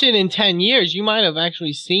watched it in 10 years, you might have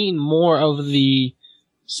actually seen more of the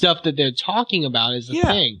stuff that they're talking about as a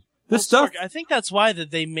thing. Stark, I think that's why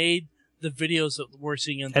that they made the videos that we're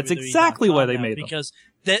seeing on That's exactly why they made them. Because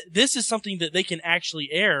this is something that they can actually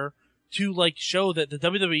air to like show that the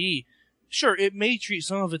WWE, sure, it may treat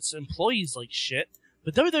some of its employees like shit,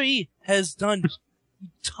 but WWE has done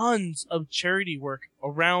tons of charity work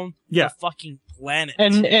around the fucking planet.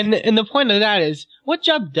 And the point of that is, what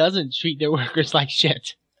job doesn't treat their workers like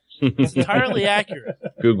shit? It's entirely accurate.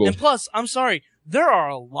 Google. And plus, I'm sorry, there are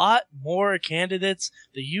a lot more candidates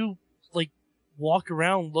that you walk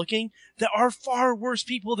around looking that are far worse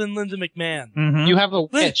people than Linda McMahon. Mm-hmm. You have a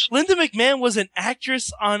witch. Linda McMahon was an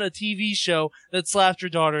actress on a TV show that slapped her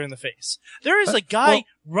daughter in the face. There is a guy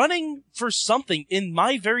running for something in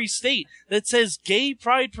my very state that says gay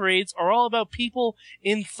pride parades are all about people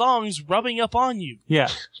in thongs rubbing up on you. Yeah.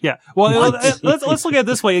 Well, let's look at it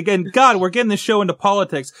this way again. God, we're getting this show into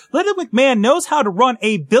politics. Linda McMahon knows how to run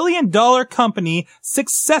 $1 billion company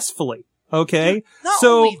successfully. Okay. Not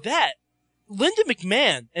only that, Linda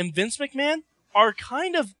McMahon and Vince McMahon are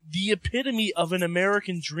kind of the epitome of an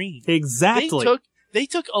American dream. Exactly. They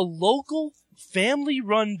took a local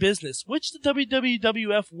family-run business, which the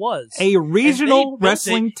WWF was. A regional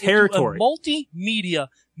wrestling territory. A multimedia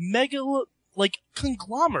mega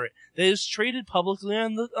conglomerate that is traded publicly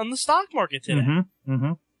on the stock market today. Mm-hmm.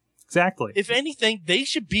 Mm-hmm. Exactly. If anything, they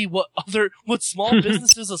should be what small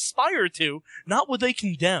businesses aspire to, not what they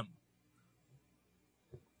condemn.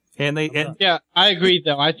 Yeah, I agree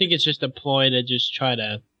though. I think it's just a ploy to just try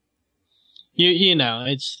to,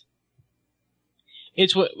 it's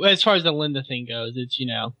what, as far as the Linda thing goes, it's,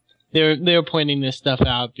 they're pointing this stuff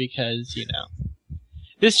out because,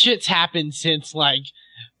 this shit's happened since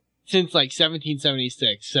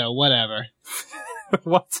 1776, so whatever.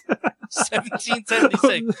 What?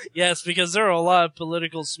 1776. Yes, because there are a lot of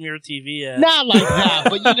political smear TV ads. Not like that,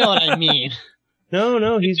 but you know what I mean.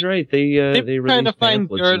 No, he's right. They released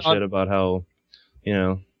pamphlets and shit about how,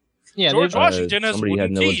 George Washington has somebody had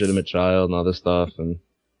an illegitimate child and all this stuff, and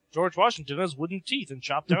George Washington has wooden teeth and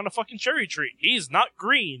chopped down a fucking cherry tree. He's not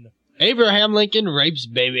green. Abraham Lincoln rapes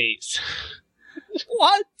babies.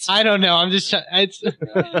 What? I don't know. I'm just. See, that's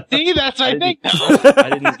what I think.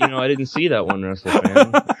 I didn't see that one, Wrestle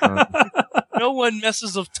Fan. No one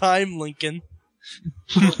messes of time, Lincoln.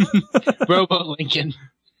 Robo Lincoln.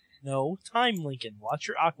 No, Time Lincoln. Watch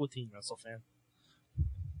your Aqua Teen, Wrestle Fan.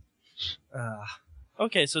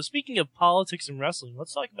 Okay, so speaking of politics and wrestling,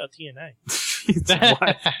 let's talk about TNA.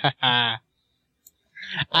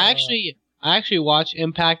 I actually watched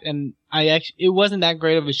Impact, and it wasn't that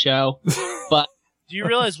great of a show, but. Do you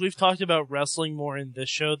realize we've talked about wrestling more in this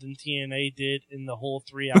show than TNA did in the whole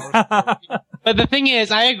 3 hours? But the thing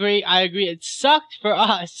is, I agree. It sucked for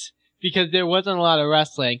us because there wasn't a lot of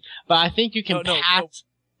wrestling, but I think you can pass.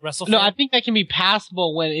 WrestleFan? No, I think that can be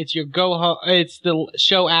passable when it's your it's the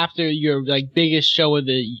show after your biggest show of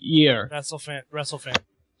the year. WrestleFan.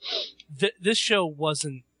 This show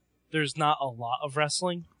wasn't. There's not a lot of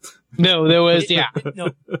wrestling. No, there was.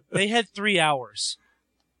 No, they had 3 hours.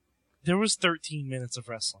 There was 13 minutes of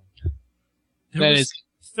wrestling. There was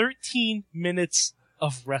 13 minutes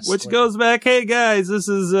of wrestling. Which goes back, hey guys, this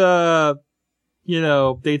is daytime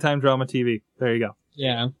drama TV. There you go.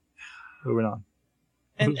 Yeah. Moving on.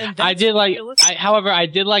 And I did like. However, I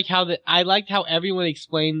did like I liked how everyone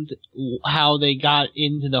explained how they got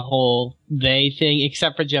into the whole they thing,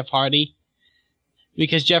 except for Jeff Hardy.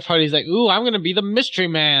 Because Jeff Hardy's like, ooh, I'm gonna be the mystery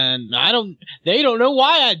man. They don't know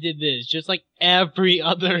why I did this. Just like every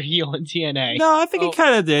other heel in TNA. No, I think he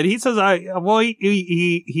kind of did. He says,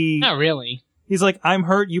 he not really. He's like, I'm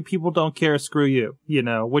hurt. You people don't care. Screw you.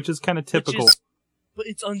 Which is kind of typical. But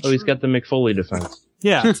it's untrue. Oh, he's got the McFoley defense.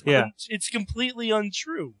 Yeah, yeah. It's completely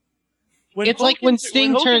untrue. When Hogan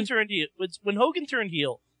turned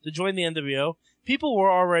heel to join the NWO, people were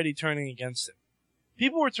already turning against him.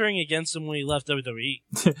 People were turning against him when he left WWE.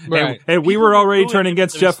 Right. And we were already turning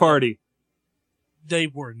against Jeff Hardy. They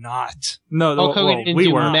were not. No, we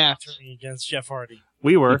were not turning against Jeff Hardy.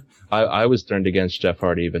 We were. I was turned against Jeff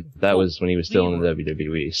Hardy, but that was when he was still in the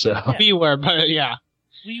WWE. So we were, but yeah.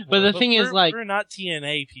 But the thing is, like, we're not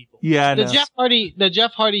TNA people. Yeah, the Jeff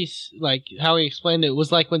Hardy's, like, how he explained it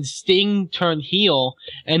was like when Sting turned heel,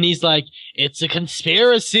 and he's like, "It's a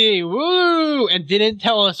conspiracy, woo!" and didn't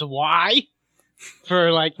tell us why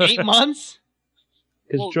for like 8 months.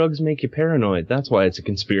 Because drugs make you paranoid. That's why it's a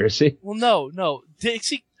conspiracy. Well, no,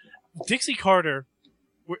 Dixie Carter.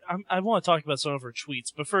 I want to talk about some of her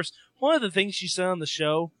tweets, but first, one of the things she said on the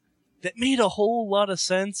show that made a whole lot of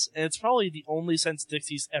sense, and it's probably the only sense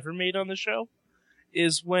Dixie's ever made on the show,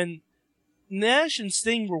 is when Nash and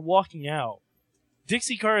Sting were walking out,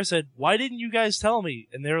 Dixie Carter said, "Why didn't you guys tell me?"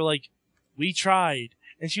 And they were like, "We tried."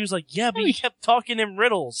 And she was like, "Yeah, but you kept talking in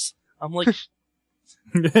riddles." I'm like,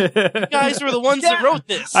 you guys were the ones that wrote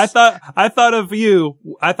this. I thought of you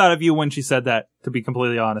when she said that, to be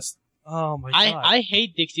completely honest. Oh my God. I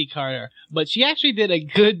hate Dixie Carter, but she actually did a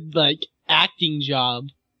good, like, acting job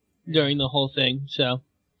during the whole thing, so.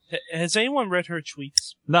 Has anyone read her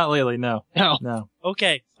tweets? Not lately, no. No.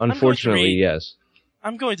 Okay. Unfortunately, yes.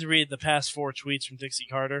 I'm going to read the past 4 tweets from Dixie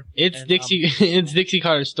Carter. It's Dixie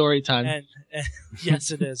Carter's story time. And yes,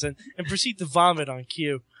 it is. And proceed to vomit on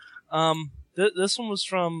cue. This one was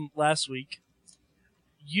from last week.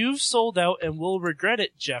 "You've sold out and will regret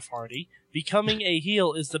it, Jeff Hardy. Becoming a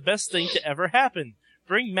heel is the best thing to ever happen.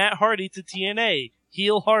 Bring Matt Hardy to TNA.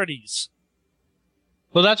 Heel Hardys."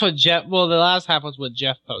 Well, that's what the last half was what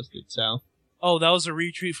Jeff posted, so. Oh, that was a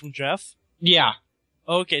retweet from Jeff? Yeah.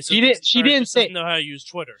 Okay, so she didn't say, doesn't know how to use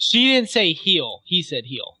Twitter. She didn't say heel. He said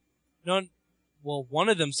heel. No, well, one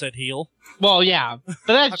of them said heel. Well, yeah, but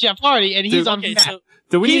that's Jeff Hardy, and he's on. Okay,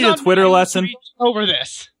 do we need a Twitter lesson over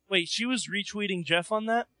this? Wait, she was retweeting Jeff on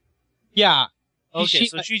that? Yeah. Okay,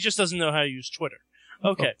 so she just doesn't know how to use Twitter.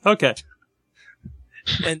 Okay. Okay.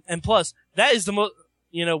 And plus, that is the most.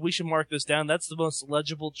 We should mark this down. That's the most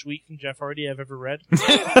legible tweet from Jeff Hardy I've ever read. It's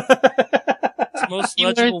the most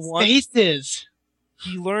legible one. Spaces.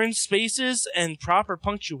 He learns spaces and proper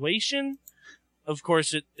punctuation. Of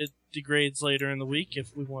course, it degrades later in the week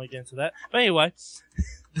if we want to get into that. But anyway,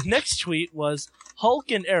 the next tweet was,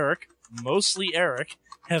 "Hulk and Eric, mostly Eric,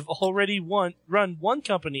 have already run one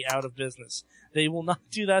company out of business. They will not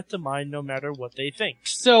do that to mine no matter what they think."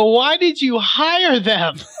 So why did you hire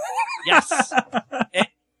them? Yes.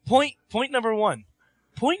 Point number 1.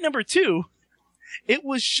 Point number 2, it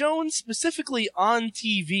was shown specifically on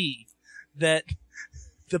TV that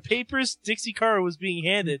the papers Dixie Carter was being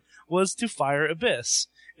handed was to fire Abyss.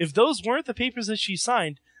 If those weren't the papers that she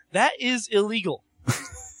signed, that is illegal.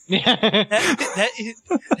 that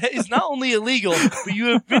is not only illegal, but you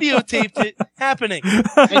have videotaped it happening.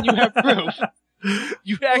 And you have proof.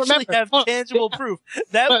 You actually have tangible proof.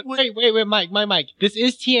 Wait, Mike. This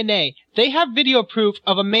is TNA. They have video proof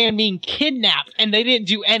of a man being kidnapped, and they didn't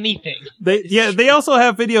do anything. They also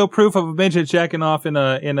have video proof of a midget jacking off in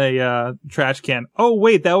a trash can. Oh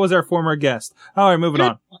wait, that was our former guest. All right, moving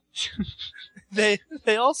on. They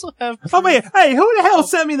also have. Oh man, hey, who the hell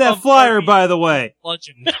sent me that flyer? By the way.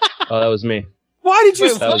 Legend. Oh, that was me. Why did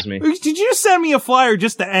you? That was me. Did you send me a flyer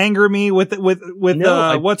just to anger me with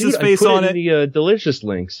no, what's his face I put on it? The delicious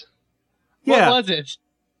links. Yeah. What was it?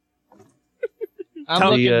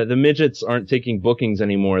 The midgets aren't taking bookings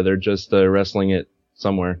anymore. They're just wrestling it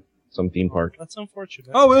somewhere, some theme park. That's unfortunate.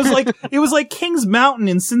 Oh, it was like Kings Mountain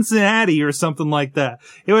in Cincinnati or something like that.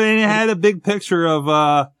 It had a big picture of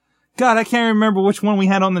God, I can't remember which one we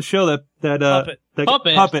had on the show. Puppet.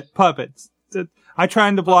 I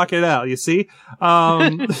tried to block it out, you see?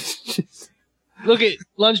 Look at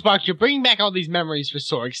Lunchbox, you're bringing back all these memories for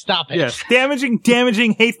Sorg. Stop it. Yes,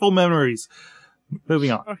 damaging, hateful memories.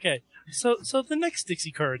 Moving on. Okay, so the next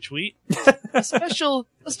Dixie Carter tweet. a special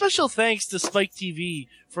thanks to Spike TV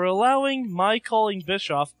for allowing my calling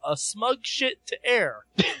Bischoff a smug shit to air.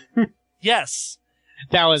 Yes.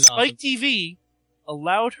 That was Spike awesome. TV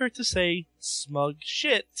allowed her to say smug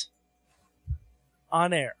shit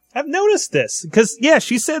on air. I've noticed this because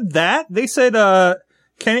she said that they said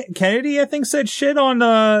Kennedy, I think, said shit on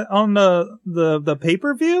the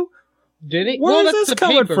pay-per-view. Did he? Where Well, is that's this the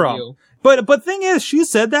coming pay-per-view. from? But thing is, she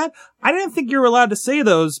said that. I didn't think you were allowed to say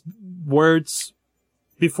those words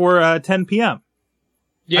before 10 p.m.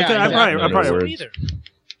 Yeah, I probably either.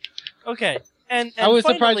 Okay, and I was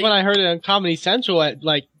finally, surprised when I heard it on Comedy Central at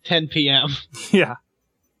like 10 p.m. Yeah.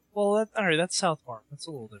 Well, all right, that's South Park. That's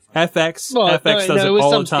a little different. FX Well, does it it was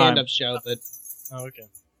all some the time. stand-up show, but Oh, okay.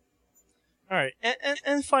 All right,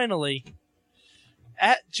 and finally,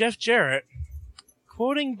 at Jeff Jarrett,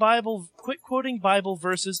 quit quoting Bible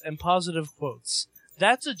verses and positive quotes.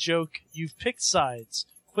 That's a joke. You've picked sides.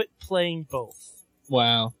 Quit playing both.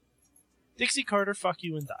 wow. Dixie Carter, fuck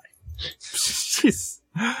you and die. Jeez.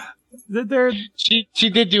 She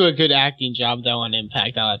did do a good acting job though on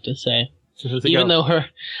Impact, I'll have to say. Even though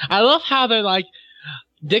I love how they're like,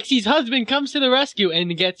 Dixie's husband comes to the rescue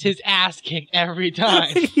and gets his ass kicked every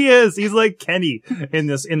time. He is. He's like Kenny in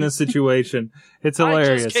this situation. It's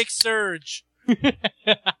hilarious. I just kicked Surge.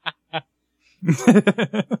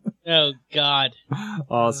 Oh God.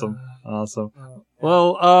 Awesome.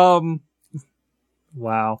 Well,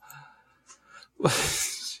 wow.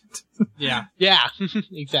 Yeah,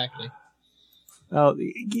 exactly.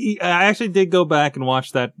 I actually did go back and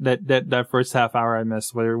watch that first half hour I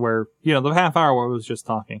missed, where the half hour where I was just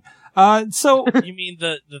talking. So you mean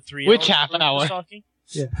the 3 which hours half hour? Talking?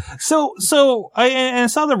 Yeah. So I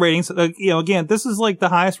saw the ratings. Again, this is like the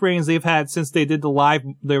highest ratings they've had since they did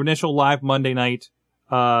their initial live Monday night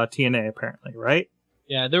TNA, apparently, right?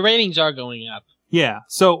 Yeah, the ratings are going up. Yeah.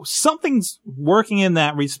 So something's working in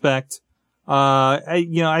that respect.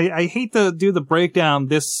 I hate to do the breakdown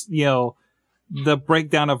the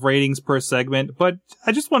breakdown of ratings per segment, but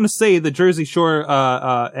I just want to say the Jersey Shore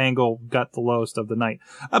angle got the lowest of the night.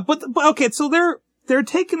 But okay, so they're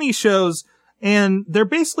taking these shows and they're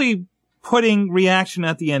basically putting reaction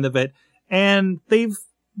at the end of it, and they've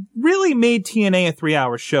really made TNA a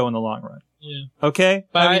 3-hour show in the long run. Yeah. Okay?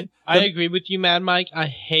 But I agree with you, Mad Mike. I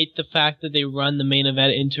hate the fact that they run the main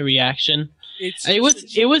event into reaction. It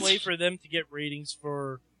was way for them to get ratings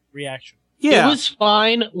for reaction. Yeah. It was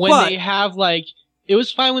fine when they have like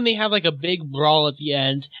a big brawl at the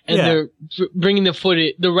end and they're bringing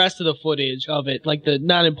the rest of the footage of it, like the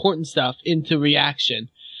not important stuff, into reaction.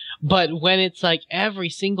 But when it's like every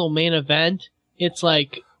single main event, it's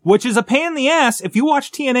like, which is a pain in the ass if you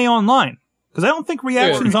watch TNA online, because I don't think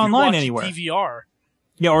reaction's online anywhere. DVR.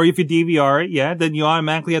 Yeah, or if you DVR it, then you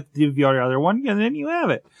automatically have to DVR the other one, and then you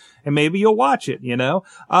have it. And maybe you'll watch it,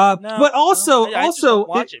 but also,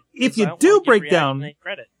 if you do break down,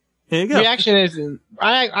 credit. There you go. Reaction isn't.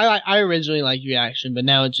 I originally liked Reaction, but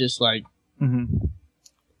now it's just like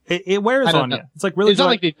it wears on you. It's like, really, it's not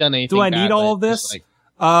like they've done anything. Do I need all of this?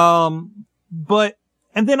 But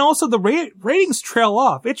and then also the ratings trail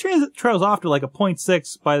off. It trails off to like a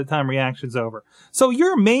 0.6 by the time Reaction's over. So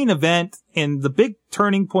your main event and the big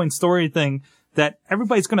turning point story thing that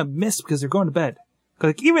everybody's gonna miss because they're going to bed.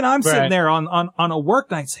 Like, even I'm sitting there on a work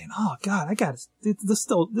night saying, "Oh God, this is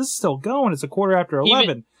still going. It's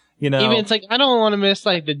 11:15." Even it's like, I don't want to miss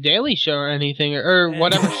like the Daily Show or anything or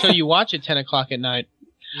whatever show you watch at 10 o'clock at night.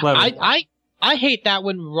 I hate that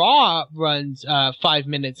when Raw runs 5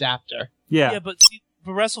 minutes after. Yeah, but see,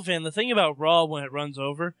 for WrestleFan, the thing about Raw when it runs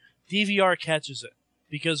over, DVR catches it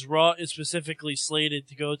because Raw is specifically slated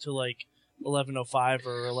to go to like 11:05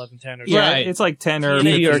 or 11:10 or something. Yeah, it's like 10 or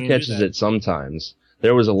 15. DVR catches it sometimes.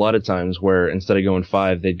 There was a lot of times where instead of going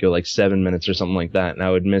 5, they'd go like 7 minutes or something like that, and I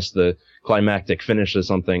would miss the climactic finish of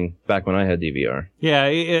something back when I had DVR. Yeah,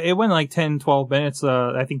 it went like 10, 12 minutes,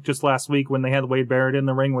 I think just last week when they had Wade Barrett in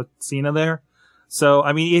the ring with Cena there. So,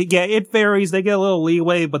 I mean, it varies. They get a little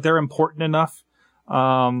leeway, but they're important enough.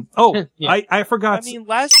 I forgot. I mean,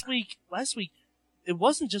 last week, it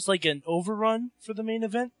wasn't just like an overrun for the main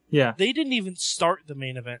event. Yeah. They didn't even start the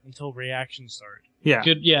main event until Reaction started. Yeah.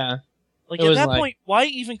 Good, yeah. Like, at that point, why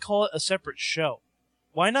even call it a separate show?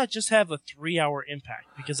 Why not just have a 3-hour Impact?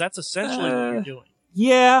 Because that's essentially what you're doing.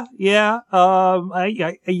 Yeah.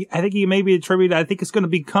 I think you may be attributed. I think it's going to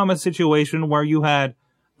become a situation where you had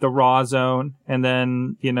the Raw zone, and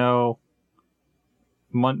then that's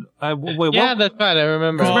right. I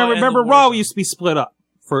remember. Remember, Raw used to be split up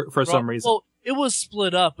for some reason. Well, it was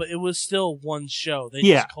split up, but it was still one show. They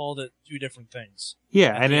just called it 2 different things.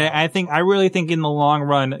 Yeah, and I really think in the long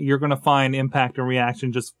run, you're going to find Impact and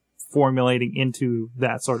Reaction just formulating into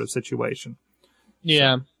that sort of situation.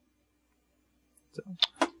 Yeah.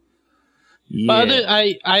 But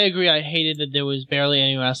I agree. I hated that there was barely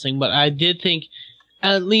any wrestling, but I did think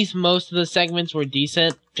at least most of the segments were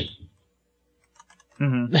decent.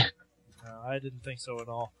 No, I didn't think so at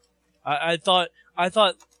all. I thought,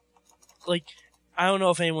 like, I don't know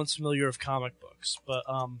if anyone's familiar with comic books, but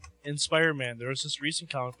in Spider-Man, there was this recent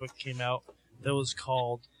comic book that came out that was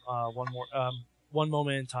called One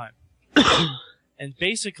Moment in Time. And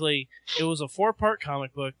basically, it was a 4-part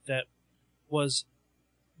comic book that was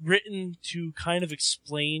written to kind of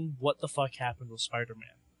explain what the fuck happened with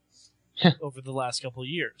Spider-Man over the last couple of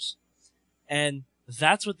years. And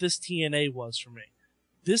that's what this TNA was for me.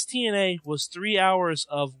 This TNA was 3 hours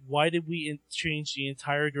of why did we change the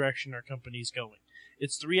entire direction our company's going.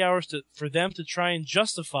 It's 3 hours for them to try and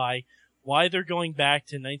justify why they're going back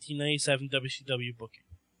to 1997 WCW booking.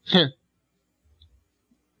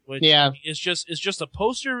 Which is just a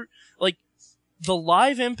poster, like the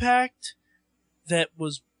live Impact that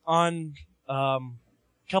was on a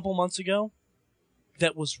couple months ago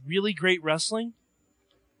that was really great wrestling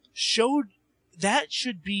showed that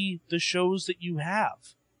should be the shows that you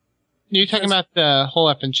have. You're talking about the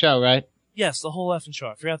whole effing show, right? Yes, the whole effing show.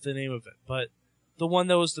 I forgot the name of it, but the one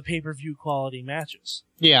that was the pay-per-view quality matches.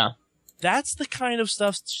 Yeah. That's the kind of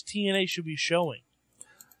stuff TNA should be showing.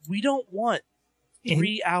 We don't want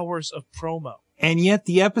 3 hours of promo. And yet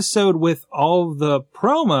the episode with all the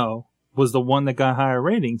promo was the one that got higher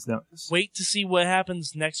ratings. Notice. Wait to see what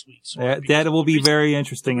happens next week. That will be very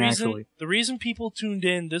interesting, actually. The reason people tuned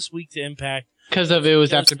in this week to Impact... Because it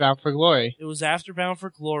was after Bound for Glory. It was after Bound for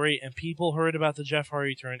Glory, and people heard about the Jeff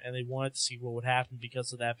Hardy turn, and they wanted to see what would happen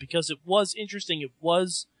because of that. Because it was interesting. It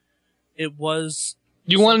was...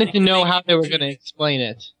 You wanted to know how they were going to explain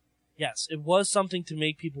it. Yes, it was something to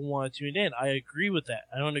make people want to tune in. I agree with that.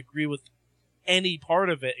 I don't agree with any part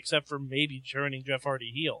of it except for maybe turning Jeff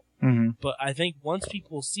Hardy heel. Mm-hmm. But I think once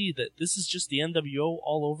people see that this is just the NWO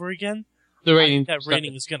all over again, the rating, that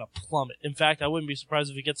rating is going to plummet. In fact, I wouldn't be surprised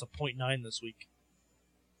if it gets a 0.9 this week.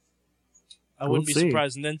 I wouldn't be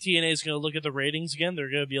surprised. And then TNA is going to look at the ratings again. They're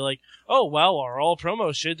going to be like, oh, well, our all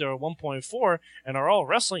promo shit did a 1.4 and our all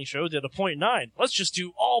wrestling show did a 0.9. Let's just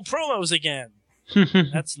do all promos again.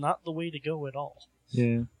 That's not the way to go at all.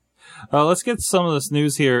 Yeah. Let's get some of this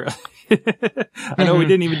news here. I know we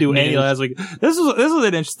didn't even do any last week. This is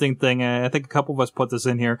an interesting thing. I think a couple of us put this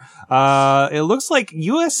in here. It looks like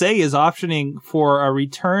USA is optioning for a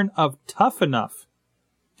return of Tough Enough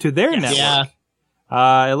to their network.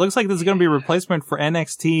 Yeah. It looks like this is going to be a replacement for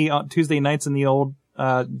NXT on Tuesday nights in the old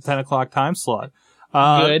 10 o'clock time slot.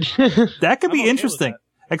 Good. That could be interesting.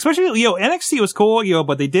 Especially, NXT was cool,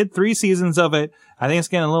 but they did 3 seasons of it. I think it's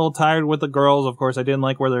getting a little tired with the girls. Of course, I didn't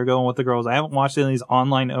like where they're going with the girls. I haven't watched any of these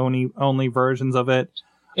online only versions of it.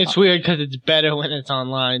 It's weird because it's better when it's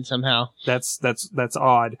online somehow. That's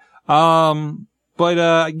odd. But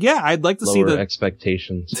I'd like to see the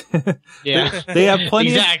expectations. Yeah. They have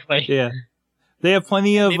plenty exactly. They have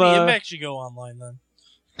plenty of maybe Impact should go online then.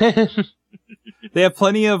 They have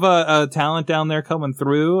plenty of talent down there coming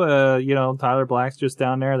through. Tyler Black's just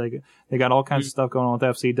down there. They got all kinds of stuff going on with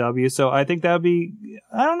FCW. So I think that'd be,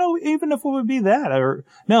 I don't know even if it would be that or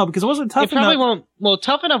no, because it wasn't Tough Enough. Probably won't. Well,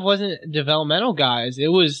 Tough Enough wasn't developmental guys. It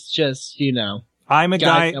was just I'm a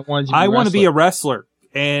guy. I want to be a wrestler,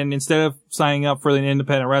 and instead of signing up for the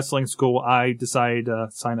independent wrestling school, I decided to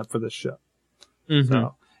sign up for this show. Mm-hmm.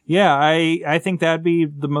 So I think that'd be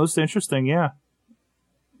the most interesting. Yeah.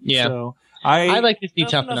 Yeah. So I like to see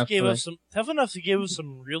Tough Enough gave us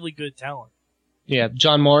some really good talent. Yeah,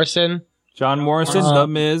 John Morrison, The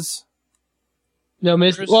Miz. No,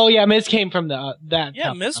 Miz. Well, yeah, Miz came from that.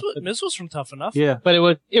 Yeah, Miz was from Tough Enough. Yeah,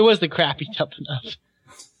 but it was the crappy Tough Enough.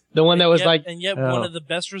 The one that was one of the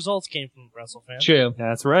best results came from WrestleFan. True,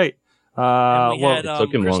 that's right. And we had it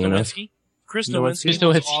took him long enough. Chris Nowinski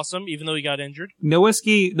was awesome, even though he got injured.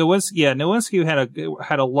 Nowinski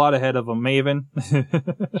had a lot ahead of him. Maven.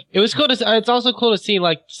 It was cool to. It's also cool to see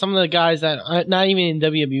like some of the guys that are not even in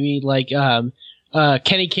WWE, like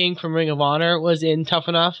Kenny King from Ring of Honor was in Tough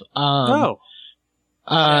Enough.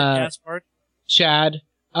 Chad,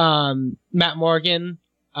 Matt Morgan.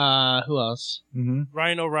 Who else? Mm-hmm.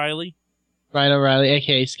 Ryan O'Reilly,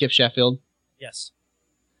 aka Skip Sheffield. Yes.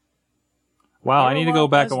 Wow, I need to go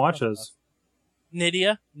back and watch those.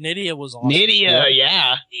 Nydia was awesome. Nydia,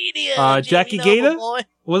 yeah. Nydia, Jackie Gata?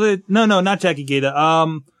 Was it? No, not Jackie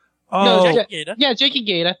Gata. Jackie Gata. Yeah, Jackie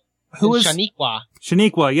Gata. Who was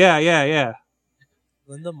Shaniqua? Yeah.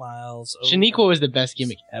 Linda Miles. Shaniqua was the best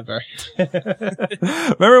gimmick ever.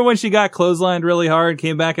 Remember when she got clotheslined really hard,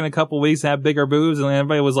 came back in a couple weeks, had bigger boobs, and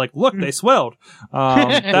everybody was like, "Look, they swelled."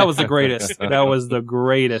 That was the greatest.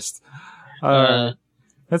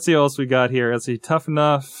 Let's see what else we got here. Let's see. Tough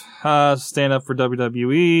Enough. Stand up for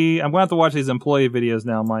WWE. I'm going to have to watch these employee videos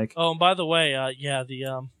now, Mike. Oh, and by the way,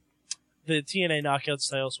 the TNA Knockouts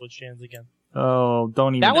title switch hands again. Oh,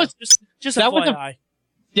 don't even. That was just that was FYI.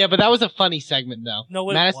 Yeah, but that was a funny segment though. No,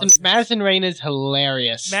 it wasn't. Madison Rain is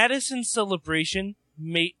hilarious. Madison's celebration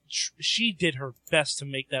she did her best to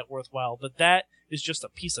make that worthwhile, but that is just a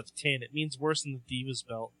piece of tin. It means worse than the Divas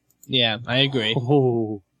belt. Yeah, I agree.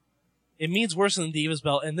 Oh. It means worse than the Divas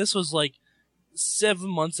belt, and this was like 7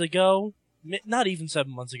 months ago. Not even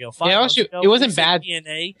 7 months ago. 5 months ago. It wasn't bad.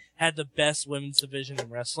 TNA had the best women's division in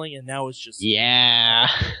wrestling, and now it's just... Yeah.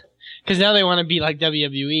 Because now they want to be like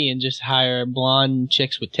WWE and just hire blonde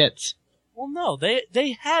chicks with tits. Well, no.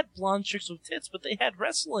 They had blonde chicks with tits, but they had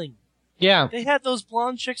wrestling. Yeah. They had those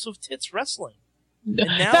blonde chicks with tits wrestling. And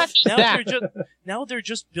now they're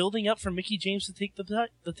just building up for Mickie James to take the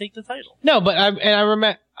title. No, but I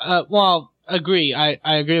remember. Agree. I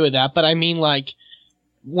agree with that. But I mean, like,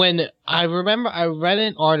 when I remember, I read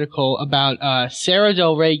an article about Sarah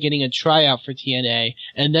Del Rey getting a tryout for TNA,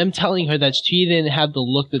 and them telling her that she didn't have the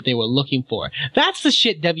look that they were looking for. That's the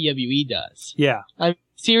shit WWE does. Yeah.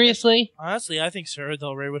 Seriously? Honestly, I think Sarah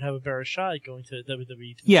Del Rey would have a better shot at going to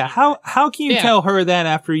WWE. Yeah, how can you tell her that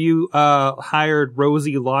after you hired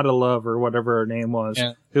Rosie Lotta Love or whatever her name was?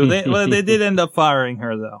 Yeah. They did end up firing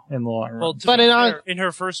her though in the long run. Well, but in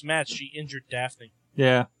her first match, she injured Daphne.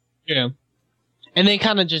 Yeah. Yeah. And they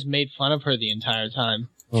kind of just made fun of her the entire time.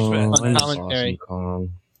 On commentary. Awesome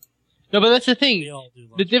Kong. No, but that's the thing.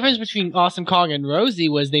 The difference between Awesome Kong and Rosie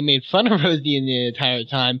was they made fun of Rosie the entire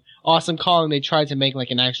time. Awesome Kong, they tried to make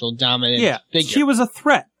like an actual dominant figure. She was a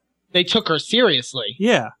threat. They took her seriously.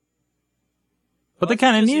 Yeah. But they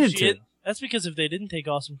kind of needed to. That's because if they didn't take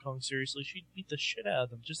Awesome Kong seriously, she'd beat the shit out of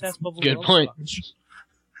them. Just ask Bubba. Good point.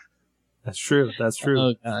 That's true. That's true.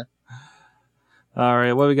 Oh, God. All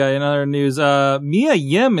right, what we got in other news? Mia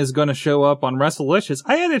Yim is going to show up on WrestleLicious.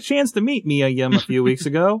 I had a chance to meet Mia Yim a few weeks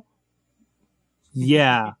ago.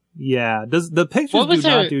 Yeah. Does the pictures do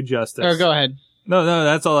not do justice? Or go ahead. No,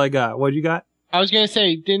 that's all I got. What you got? I was going to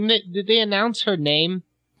say, did they announce her name?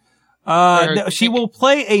 No, she will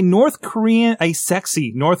play a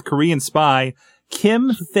sexy North Korean spy,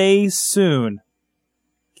 Kim Thae-soon.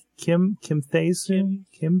 Kim Thae-soon?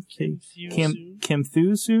 Kim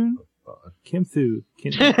Thu-soon? Kim Thu.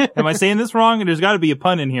 Am I saying this wrong? There's got to be a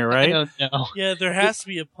pun in here, right? I don't know. Yeah, there has to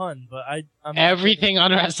be a pun, but I'm everything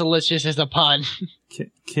on WrestleLicious is a pun.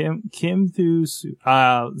 Kim Thu-soon.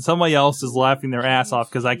 Somebody else is laughing their ass off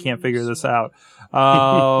because I can't figure this out.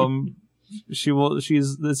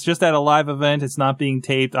 It's just at a live event. It's not being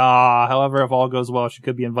taped. However, if all goes well, she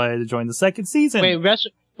could be invited to join the second season. Wait,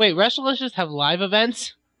 WrestleLicious have live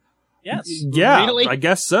events? Yes. Yeah, really? I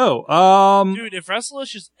guess so. Dude, if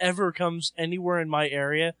WrestleLicious ever comes anywhere in my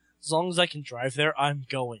area, as long as I can drive there, I'm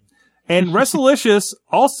going. And WrestleLicious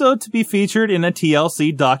also to be featured in a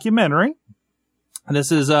TLC documentary.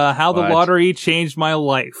 This is how the lottery changed my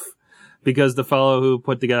life. Because the fellow who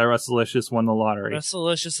put together WrestleLicious won the lottery.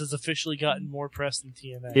 WrestleLicious has officially gotten more press than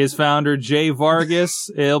TNA. His founder, Jay Vargas.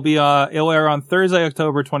 It'll air on Thursday,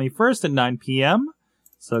 October 21st at 9 p.m.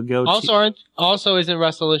 So go. Also, isn't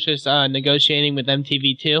WrestleLicious negotiating with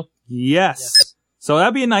MTV too? Yes. So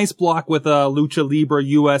that'd be a nice block with Lucha Libre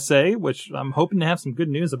USA, which I'm hoping to have some good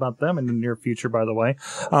news about them in the near future. By the way,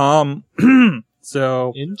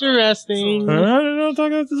 so interesting. Don't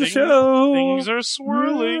talk about the show. Things are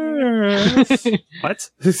swirling.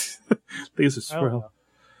 What? Things are swirling.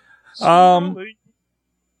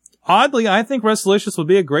 Oddly, I think WrestleLicious would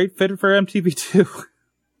be a great fit for MTV too.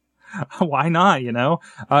 Why not, you know?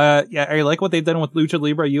 I like what they've done with Lucha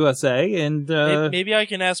Libre USA, and maybe I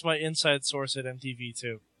can ask my inside source at MTV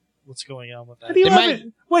too. What's going on with that?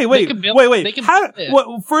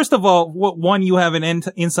 Wait. First of all, one, you have an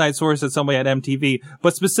inside source at somebody at MTV,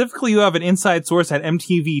 but specifically you have an inside source at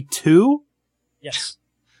MTV2? Yes.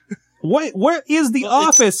 Where is the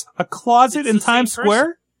office? A closet in Times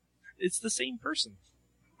Square? It's the same person.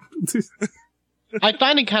 I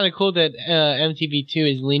find it kind of cool that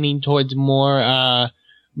MTV2 is leaning towards more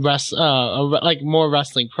more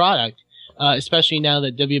wrestling product, especially now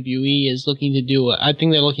that WWE is looking to do. I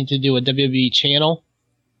think they're looking to do a WWE channel.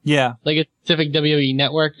 Yeah, like a specific WWE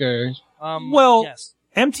network or. Yes.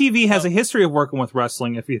 MTV has a history of working with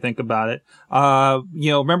wrestling. If you think about it,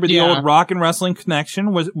 remember the old Rock and Wrestling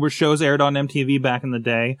Connection where shows aired on MTV back in the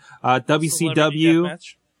day. WCW.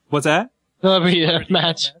 What's that? Celebrity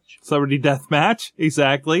Deathmatch. Celebrity Deathmatch,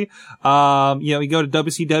 exactly. You go to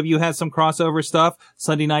WCW, had some crossover stuff.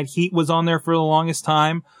 Sunday Night Heat was on there for the longest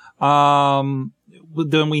time.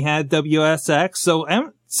 Then we had WSX. So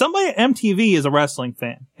somebody at MTV is a wrestling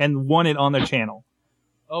fan and won it on their channel.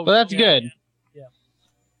 Oh, well, that's good.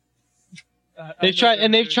 Yeah. They've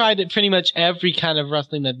tried it pretty much every kind of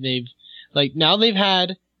wrestling that they've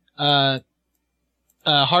had,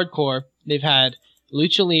 hardcore. They've had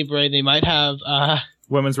Lucha Libre. They might have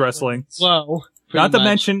women's wrestling. Whoa. Not to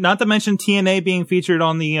mention TNA being featured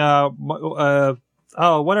on the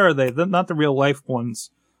what are they? Not the real life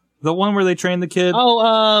ones. The one where they train the kid.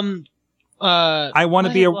 I want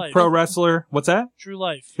to be a pro wrestler. What's that? True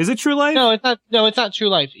Life. Is it True Life? No, it's not. No, it's not True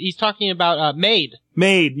Life. He's talking about Made.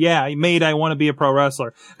 Made, yeah, Made. I want to be a pro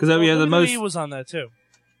wrestler because the most. He was on that too.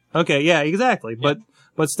 Okay, yeah, exactly. Yeah.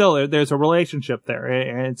 But still, there's a relationship there,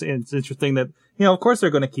 and it's interesting that of course they're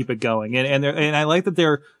going to keep it going, and I like that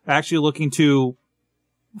they're actually looking to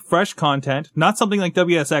fresh content, not something like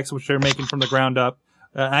WSX, which they're making from the ground up.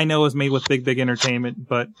 I know it was made with big entertainment,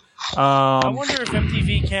 but I wonder if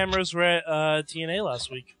MTV cameras were at TNA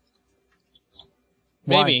last week.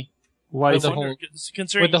 Maybe. Why? With the whole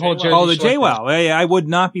Jersey the JWoww. I would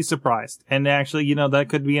not be surprised. And actually, that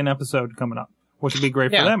could be an episode coming up, which would be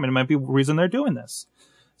great for them, and it might be the reason they're doing this.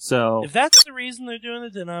 So if that's the reason they're doing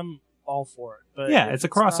it, then I'm all for it. But yeah, it's a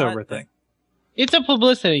crossover thing. It's a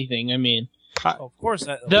publicity thing. I mean. Of course.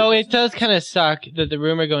 Though it does kind of suck that the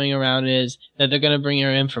rumor going around is that they're going to bring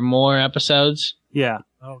her in for more episodes. Yeah.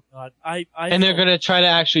 Oh God, and they're going to try to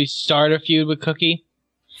actually start a feud with Cookie.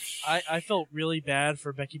 I felt really bad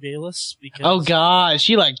for Becky Bayless because. Oh God,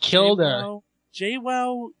 she killed her.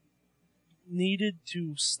 JWoww needed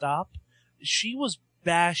to stop. She was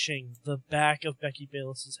bashing the back of Becky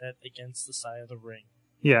Bayless's head against the side of the ring.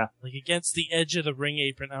 Yeah. Against the edge of the ring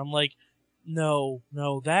apron. I'm like. No,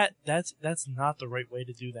 that's not the right way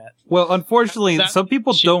to do that. Well, unfortunately, some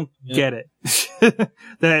people don't get it.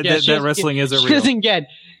 that wrestling isn't real.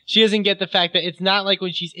 She doesn't get the fact that it's not like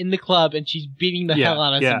when she's in the club and she's beating the hell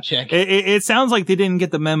out of some chick. It sounds like they didn't get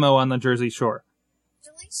the memo on the Jersey Shore.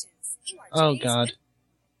 Oh God.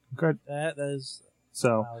 Good. That is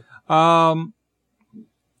so.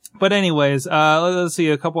 But anyways, let's see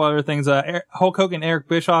a couple other things. Hulk Hogan and Eric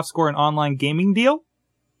Bischoff score an online gaming deal.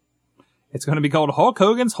 It's going to be called Hulk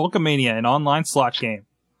Hogan's Hulkamania, an online slot game.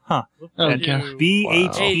 Huh. Oh, at God.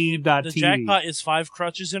 BHP.TV. The jackpot is 5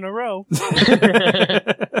 crutches in a row.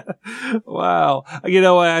 Wow.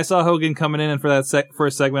 I saw Hogan coming in for that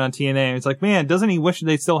first segment on TNA. It's like, man, doesn't he wish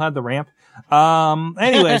they still had the ramp?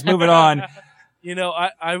 Anyways, moving on.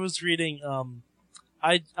 I was reading,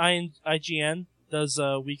 IGN does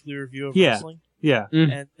a weekly review of wrestling. Yeah.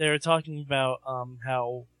 And they were talking about,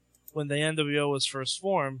 how when the NWO was first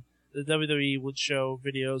formed, the WWE would show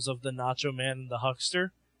videos of the Nacho Man and the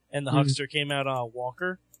Huckster, and the Huckster came out on a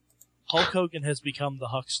walker. Hulk Hogan has become the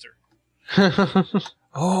Huckster.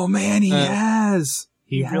 Oh man, he has.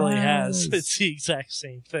 He really has. It's the exact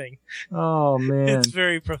same thing. Oh man, it's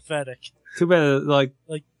very prophetic. Too bad, like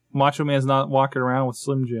Macho Man's not walking around with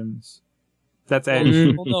Slim Jims. That's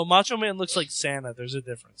Eddie. Well, no, Macho Man looks like Santa. There's a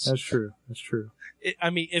difference. That's true.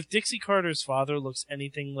 If Dixie Carter's father looks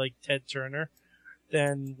anything like Ted Turner,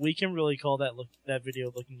 then we can really call that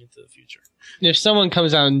video looking into the future. If someone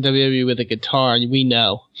comes out in WWE with a guitar, we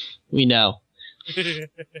know.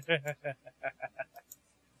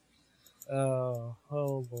 Oh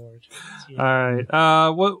Lord. Yeah. All right.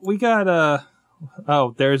 What we got?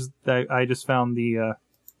 I just found the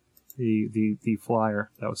flyer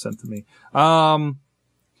that was sent to me.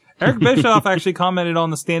 Eric Bischoff actually commented on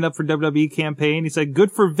the Stand Up for WWE campaign. He said,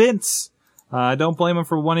 "Good for Vince. I don't blame him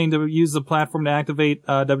for wanting to use the platform to activate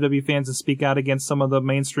WWE fans and speak out against some of the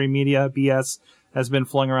mainstream media BS has been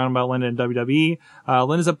flung around about Linda and WWE.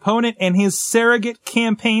 Linda's opponent and his surrogate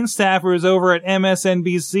campaign staffers over at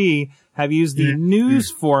MSNBC have used the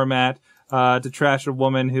news format to trash a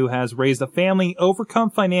woman who has raised a family, overcome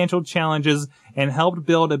financial challenges, and helped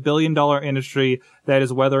build a billion-dollar industry that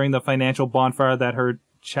is weathering the financial bonfire that her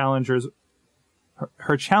challenger's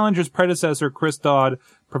predecessor, Chris Dodd,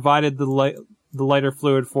 provided the lighter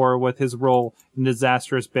fluid for with his role in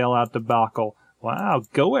disastrous bailout debacle." Wow,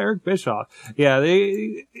 go Eric Bischoff. Yeah,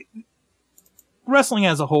 wrestling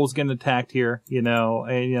as a whole is getting attacked here,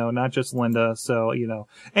 and, not just Linda. So,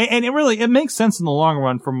 and it makes sense in the long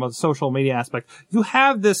run from a social media aspect. You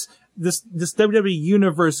have this WWE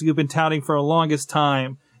universe you've been touting for the longest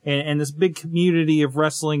time, and this big community of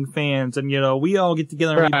wrestling fans, and, we all get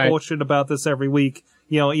together and bullshit about this every week.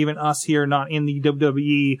 Even us here, not in the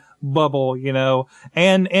WWE bubble,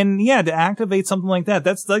 and to activate something like that,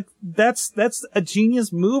 that's a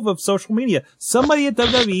genius move of social media. Somebody at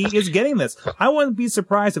WWE is getting this. I wouldn't be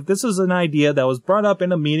surprised if this is an idea that was brought up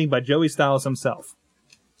in a meeting by Joey Styles himself.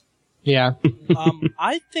 Yeah.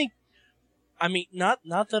 I think, not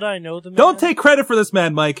that I know the man. Don't take credit for this,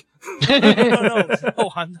 Mad Mike.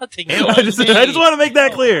 No, I'm not taking credit. I just want to make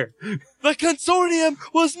that clear. The consortium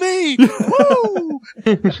was me! Woo!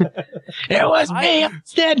 It was me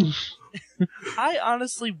instead. I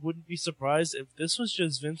honestly wouldn't be surprised if this was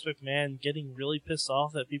just Vince McMahon getting really pissed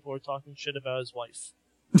off that people were talking shit about his wife.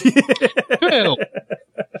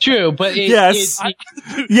 True, but yes,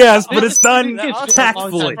 but it's done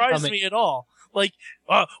tactfully. Doesn't surprise me at all. Like,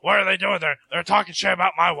 what are they doing there? They're talking shit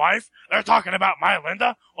about my wife? They're talking about my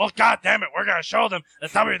Linda? Well, God damn it, we're gonna show them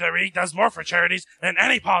that WWE does more for charities than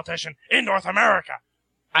any politician in North America.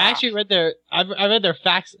 I actually read I read their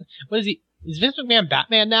facts. What is he? Is Vince McMahon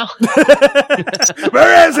Batman now?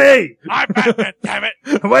 Where is he? I'm Batman, damn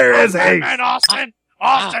it. Where is he? Batman, Austin!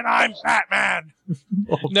 Austin, I'm Batman!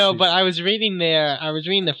 No, but I was reading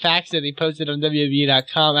the facts that they posted on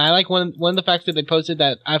WWE.com. And I like one of the facts that they posted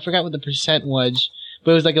that I forgot what the percent was,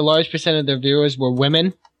 but it was like a large percent of their viewers were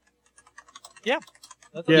women. Yeah.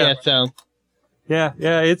 So. Yeah,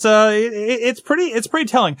 it's pretty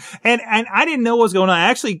telling. And I didn't know what was going on. I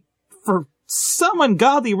actually, for some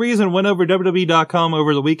ungodly reason, went over to WWE.com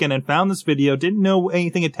over the weekend and found this video. Didn't know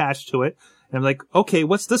anything attached to it. And I'm like, okay,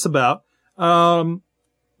 what's this about?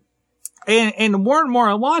 And more and more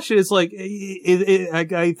I watch it, it's like,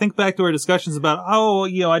 I think back to our discussions about, I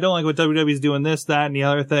don't like what WWE's doing this, that, and the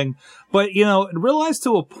other thing. But, realize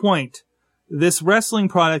to a point, this wrestling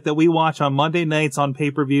product that we watch on Monday nights, on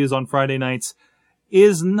pay-per-views, on Friday nights,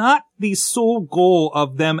 is not the sole goal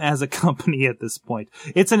of them as a company at this point.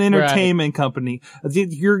 It's an entertainment company.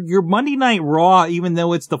 Your Monday Night Raw, even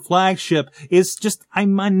though it's the flagship, is just a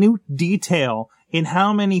minute detail in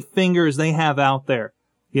how many fingers they have out there.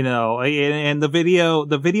 And the video,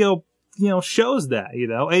 shows that,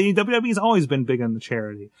 and WWE's always been big on the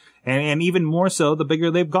charity. And even more so, the bigger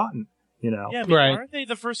they've gotten, Yeah, aren't they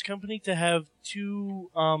the first company to have two,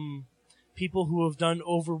 people who have done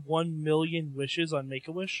over 1 million wishes on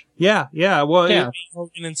Make-A-Wish? Yeah. Well,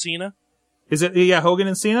 Hogan and Cena? Is it, Hogan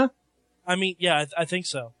and Cena? I mean, yeah, I think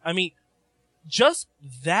so. I mean, just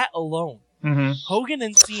that alone. Mm-hmm. Hogan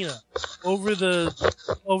and Cena over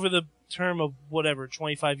the term of whatever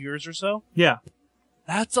 25 years or so. Yeah,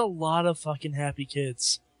 that's a lot of fucking happy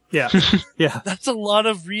kids. Yeah, that's a lot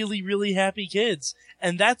of really, really happy kids,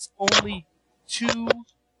 and that's only 2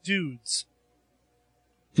 dudes.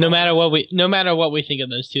 No matter what we think of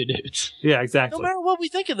those 2 dudes. Yeah, exactly. No matter what we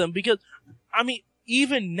think of them, because I mean,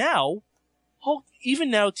 even now,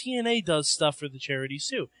 TNA does stuff for the charities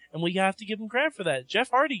too, and we have to give them credit for that. Jeff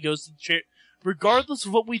Hardy goes to regardless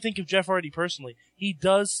of what we think of Jeff Hardy personally, he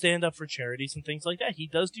does stand up for charities and things like that. He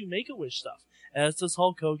does do Make-A-Wish stuff, as does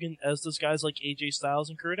Hulk Hogan, as does guys like AJ Styles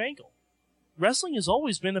and Kurt Angle. Wrestling has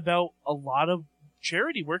always been about a lot of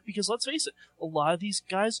charity work because, let's face it, a lot of these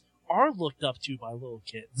guys are looked up to by little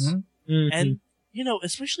kids. Mm-hmm. And,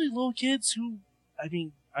 especially little kids who, I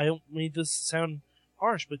mean, I don't mean this to sound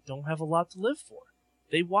harsh, but don't have a lot to live for.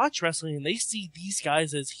 They watch wrestling and they see these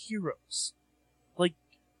guys as heroes.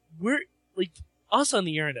 Us on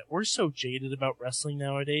the internet, we're so jaded about wrestling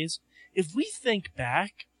nowadays. If we think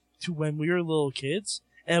back to when we were little kids,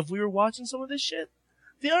 and if we were watching some of this shit,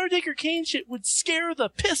 the Undertaker Kane shit would scare the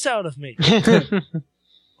piss out of me. The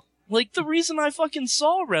reason I fucking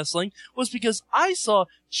saw wrestling was because I saw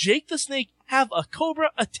Jake the Snake have a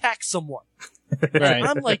cobra attack someone. Right. And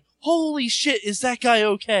I'm like, holy shit, is that guy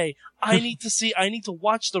okay? I need to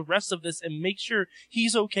watch the rest of this and make sure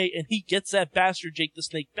he's okay and he gets that bastard Jake the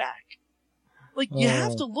Snake back. You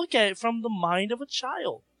have to look at it from the mind of a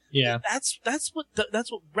child. Yeah. That's what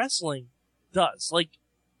wrestling does.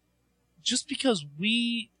 Just because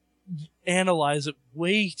we analyze it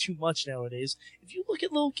way too much nowadays, if you look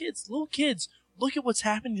at little kids look at what's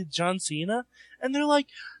happened to John Cena, and they're like,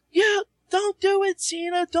 yeah, don't do it,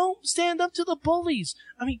 Cena. Don't stand up to the bullies.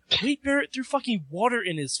 I mean, Wade Barrett threw fucking water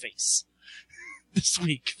in his face this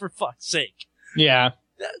week, for fuck's sake. Yeah.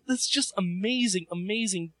 That's just amazing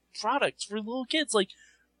products for little kids.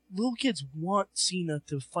 Little kids want Cena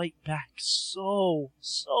to fight back so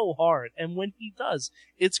hard, and when he does,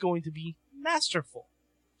 it's going to be masterful.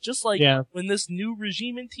 Just when this new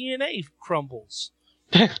regime in TNA crumbles,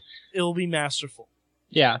 it'll be masterful.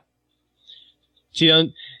 Yeah.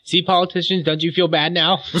 See, politicians, don't you feel bad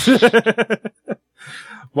now?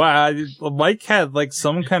 Wow, Mike had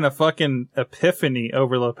some kind of fucking epiphany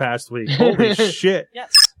over the past week. Holy shit.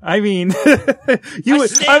 Yes. I mean,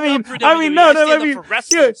 he's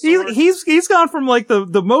gone from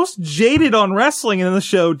the most jaded on wrestling in the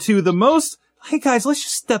show to the most, hey guys, let's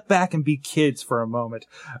just step back and be kids for a moment,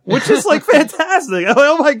 which is fantastic.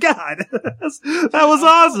 Oh my god. That was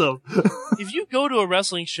awesome. If you go to a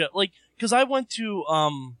wrestling show, cause I went to,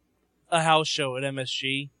 a house show at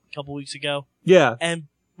MSG a couple weeks ago. Yeah. And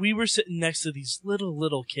we were sitting next to these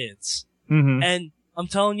little kids. Mm-hmm. And I'm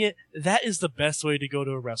telling you, that is the best way to go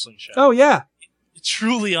to a wrestling show. Oh, yeah. It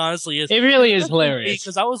truly, honestly is. It really is hilarious.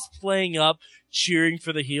 Because I was playing up, cheering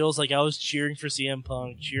for the heels, like I was cheering for CM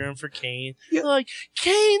Punk, cheering for Kane. Yeah. Like,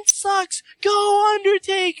 Kane sucks! Go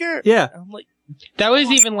Undertaker! Yeah. I'm like, That was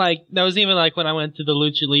even like when I went to the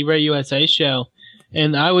Lucha Libre USA show,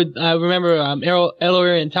 and I remember El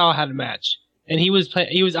Oriental had a match, and he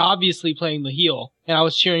was obviously playing the heel, and I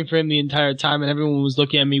was cheering for him the entire time, and everyone was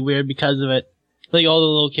looking at me weird because of it, like all the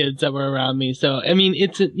little kids that were around me. So I mean,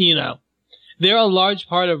 it's they're a large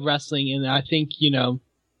part of wrestling, and I think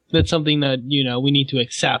that's something that we need to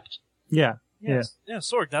accept. Yeah. yeah,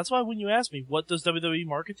 Sorg. That's why when you ask me what does WWE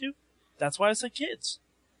market to, that's why I said kids.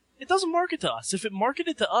 It doesn't market to us. If it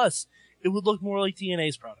marketed to us, it would look more like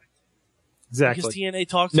TNA's product. Exactly. Because TNA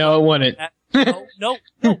talks. No, it wouldn't. No.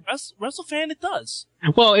 WrestleFan, it does.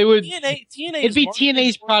 Well, it would. TNA It'd be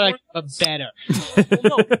TNA's product, but better. Well,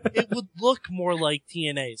 no, it would look more like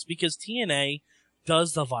TNA's because TNA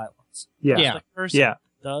does the violence. Yeah. Does Yeah. the cursing, Yeah.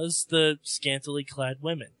 does the scantily clad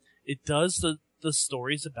women. It does the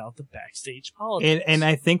stories about the backstage politics. And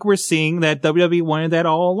I think we're seeing that WWE wanted that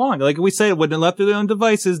all along. Like we said, when they're left to their own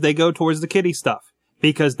devices, they go towards the kiddie stuff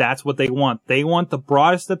because that's what they want. They want the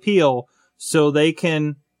broadest appeal so they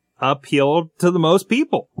can appeal to the most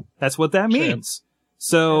people. That's what that means.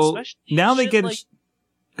 So now they get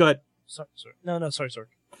go ahead. Sorry. No, sorry.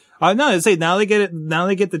 No, I say now they get it. Now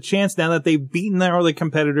they get the chance. Now that they've beaten their other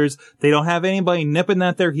competitors, they don't have anybody nipping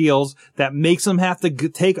at their heels. That makes them have to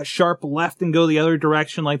take a sharp left and go the other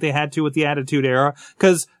direction, like they had to with the Attitude Era.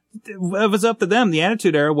 Because if it was up to them, the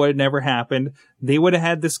Attitude Era would have never happened. They would have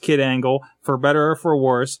had this kid angle, for better or for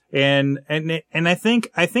worse. And I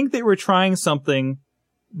think they were trying something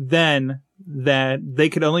then that they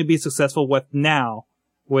could only be successful with now,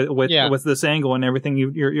 with this angle and everything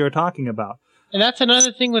you're talking about. And that's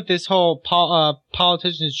another thing with this whole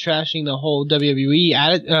politicians trashing the whole WWE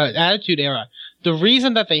Attitude Era. The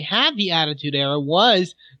reason that they had the Attitude Era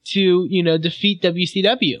was to, defeat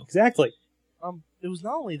WCW. Exactly. It was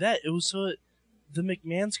not only that, it was so that the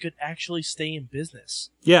McMahons could actually stay in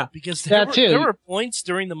business. Yeah. Because there were points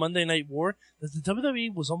during the Monday Night War that the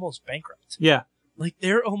WWE was almost bankrupt. Yeah. Like,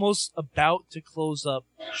 they're almost about to close up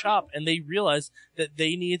shop, and they realized that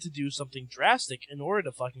they needed to do something drastic in order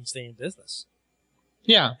to fucking stay in business.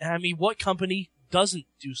 Yeah. And I mean, what company doesn't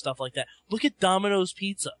do stuff like that? Look at Domino's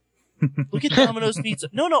Pizza. Look at Domino's Pizza.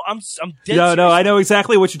 No, I'm dead serious. No, I know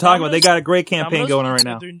exactly what you're talking about. They got a great campaign going on right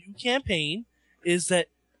now. Their new campaign is that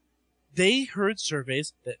they heard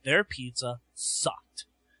surveys that their pizza sucked.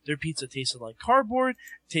 Their pizza tasted like cardboard,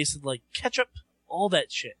 tasted like ketchup, all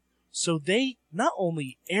that shit. So they not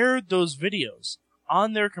only aired those videos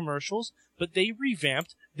on their commercials, but they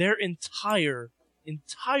revamped their entire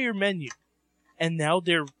menu. And now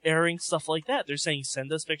they're airing stuff like that. They're saying,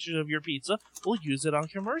 send us pictures of your pizza. We'll use it on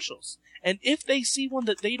commercials. And if they see one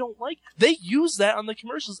that they don't like, they use that on the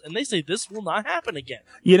commercials. And they say, this will not happen again.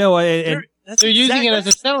 They're using it as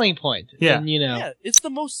a selling point. Yeah. And, Yeah, it's the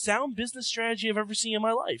most sound business strategy I've ever seen in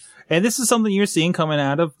my life. And this is something you're seeing coming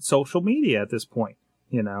out of social media at this point.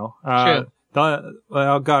 True.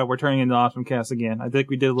 Oh God, we're turning into Awesome Cast again. I think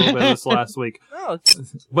we did a little bit of this last week. No,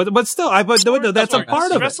 but still, that's a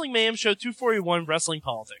part of it. Wrestling Mayhem Show 241, Wrestling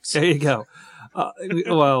Politics. There you go.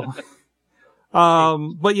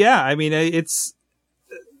 But yeah, I mean, it's.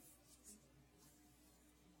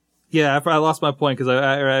 Yeah, I lost my point because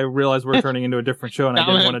I realized we're turning into a different show and I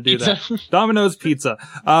didn't want to do that. Domino's Pizza.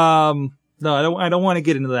 No, I don't want to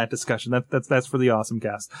get into that discussion. That's for the Awesome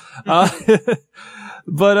Cast. Yeah,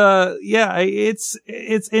 it's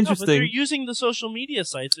interesting. No, but they're using the social media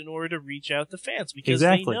sites in order to reach out to fans because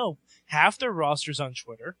they know half their roster's on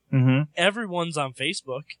Twitter, everyone's on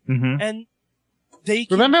Facebook, and they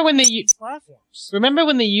remember when they platforms. Remember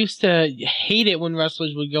when they used to hate it when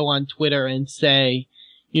wrestlers would go on Twitter and say,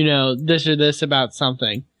 this or this about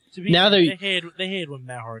something. Now they hated when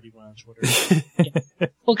Matt Hardy went on Twitter.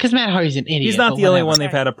 Well, because Matt Hardy's an idiot. He's not the only one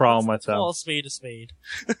they've had a problem with, though. Call a spade a spade.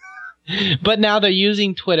 But now they're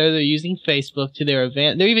using Twitter, they're using Facebook to their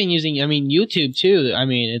advantage. They're even using, YouTube too. I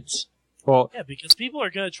mean, it's... Yeah, because people are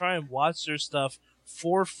going to try and watch their stuff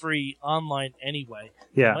for free online anyway.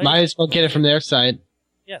 Yeah. Might as well get it from their site.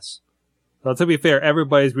 Yes. Well, to be fair,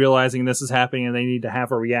 everybody's realizing this is happening and they need to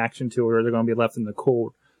have a reaction to it or they're going to be left in the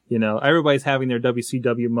cold. Everybody's having their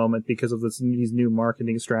WCW moment because of these new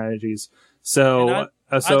marketing strategies. So,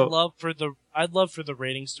 I'd love for the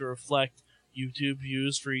ratings to reflect YouTube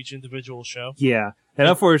views for each individual show. Yeah. And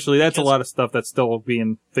unfortunately, that's a lot of stuff that's still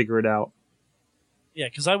being figured out. Yeah,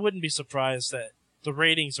 because I wouldn't be surprised that the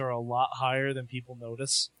ratings are a lot higher than people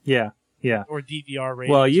notice. Yeah. Yeah. Or DVR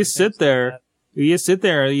ratings. Well, you sit there,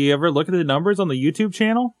 you ever look at the numbers on the YouTube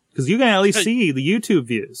channel? Because you can at least see the YouTube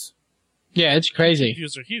views. Yeah, it's crazy.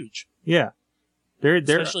 Views are huge. Yeah. They're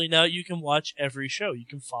Especially now you can watch every show. You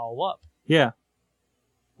can follow up. Yeah.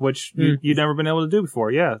 Which you've never been able to do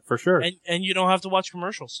before. Yeah, for sure. And you don't have to watch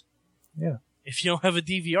commercials. Yeah. If you don't have a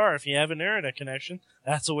DVR, if you have an internet connection,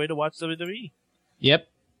 that's a way to watch WWE. Yep.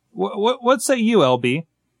 What say you, LB?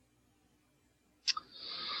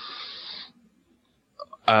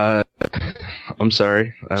 I'm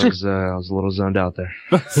sorry. I was a little zoned out there.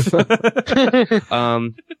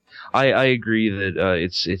 I agree that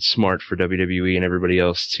it's smart for WWE and everybody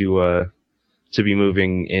else to be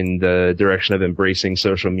moving in the direction of embracing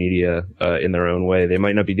social media in their own way. They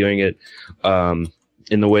might not be doing it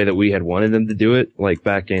in the way that we had wanted them to do it, like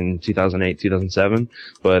back in 2008, 2007,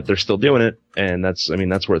 but they're still doing it, and that's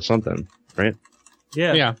worth something, right?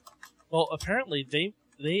 Yeah. Yeah. Well, apparently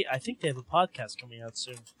I think they have a podcast coming out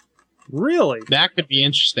soon. Really? That could be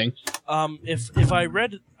interesting. If I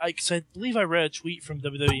read, I believe I read a tweet from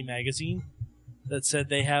WWE Magazine that said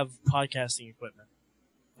they have podcasting equipment.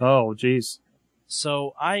 Oh, jeez.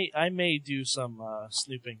 So I may do some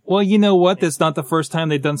snooping. Well, you know what? That's not the first time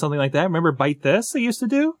they've done something like that. Remember Bite This they used to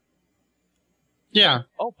do? Yeah.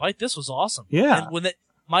 Oh, Bite This was awesome. Yeah. And when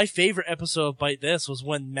my favorite episode of Bite This was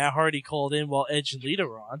when Matt Hardy called in while Edge and Lita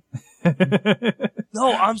were on.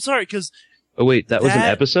 No, I'm sorry, because... Oh, wait, that was an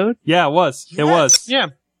episode? Yeah, it was. Yes. It was. Yeah.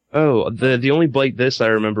 Oh, the only Bite This I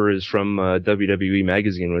remember is from WWE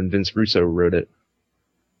Magazine when Vince Russo wrote it.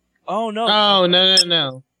 Oh, no. Oh,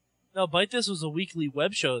 no. No, Bite This was a weekly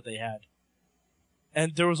web show that they had.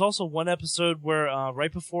 And there was also one episode where,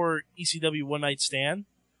 right before ECW One Night Stand,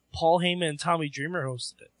 Paul Heyman and Tommy Dreamer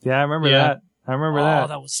hosted it. Yeah, I remember that. Oh,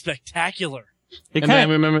 that was spectacular. I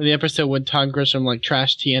remember the episode when Todd Grisham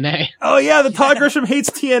trashed TNA. Oh yeah, the Todd Grisham hates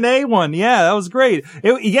TNA one. Yeah, that was great.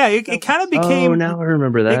 It kind of became. Oh, now I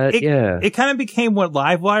remember that. It kind of became what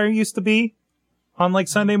Livewire used to be on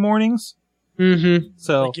Sunday mornings. Mm-hmm.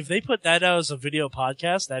 So if they put that out as a video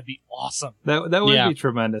podcast, that'd be awesome. That would be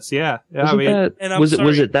tremendous. Yeah.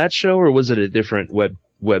 Was it that show or was it a different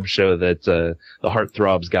web show that the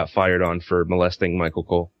Heartthrobs got fired on for molesting Michael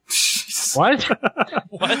Cole? What?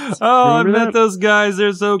 What? Oh, I met those guys.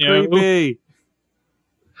 They're so creepy.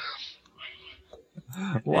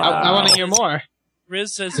 Wow. I want to hear more.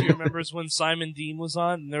 Riz says he remembers when Simon Dean was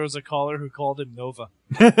on, and there was a caller who called him Nova.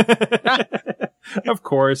 Of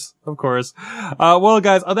course. Well,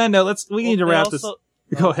 guys, on that note, we need to wrap this.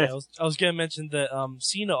 Go ahead. I was going to mention that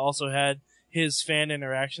Cena also had his fan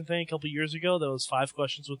interaction thing a couple years ago. That was 5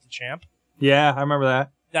 questions with the champ. Yeah, I remember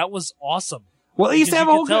that. That was awesome. Well, they used to have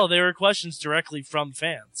a whole. Tell they were questions directly from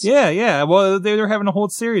fans. Yeah. Well, they were having a whole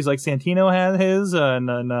series. Like Santino had his,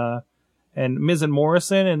 and Miz and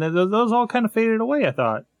Morrison, and those all kind of faded away, I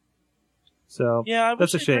thought. So yeah,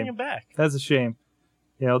 that's a shame. Bring him back. That's a shame.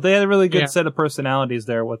 They had a really good set of personalities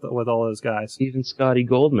there with all those guys. Even Scotty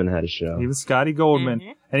Goldman had a show. And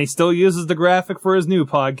he still uses the graphic for his new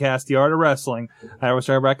podcast, The Art of Wrestling, which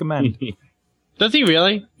I recommend. Does he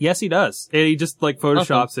really? Yes, he does. He just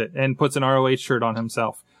photoshops it and puts an ROH shirt on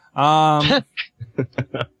himself. What?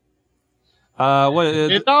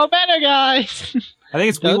 It's all better, guys. I think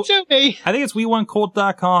it's Don't sue me. I think it's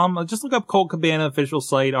we1colt.com. Just look up Colt Cabana official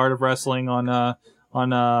site, Art of Wrestling on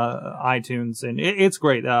iTunes, and it's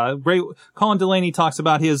great. Great. Colin Delaney talks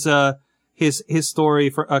about his story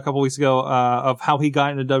for a couple weeks ago of how he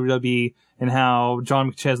got into WWE and how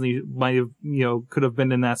John McChesney might have could have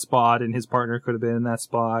been in that spot and his partner could have been in that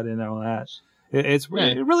spot and all that. It's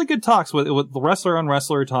really good talks with wrestler on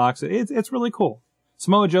wrestler talks. It's really cool.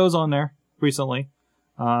 Samoa Joe's on there recently,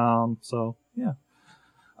 so yeah.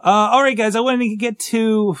 All right, guys, I wanted to get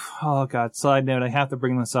to, side note, I have to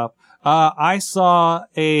bring this up. I saw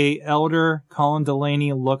a elder Colin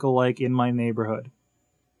Delaney look-alike in my neighborhood.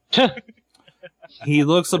 He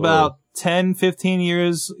looks about 10, 15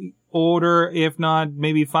 years older, if not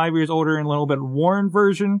maybe 5 years older, and a little bit worn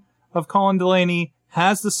version of Colin Delaney,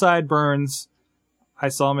 has the sideburns. I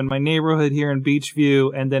saw him in my neighborhood here in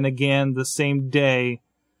Beachview, and then again the same day,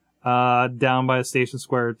 down by the Station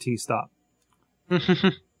Square T-Stop.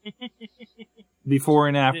 Before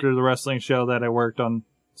and after the wrestling show that I worked on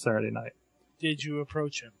Saturday night. Did you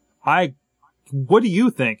approach him? What do you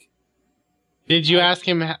think? Did you ask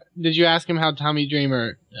him how Tommy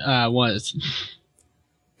Dreamer was?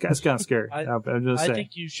 That's kind of scary. I'm just saying. I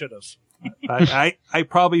think you should have. I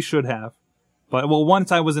probably should have. But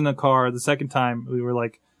once I was in the car, the second time we were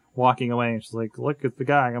walking away and she's like, "Look at the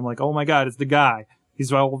guy." I'm like, "Oh my God, it's the guy.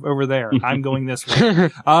 He's over there. I'm going this way."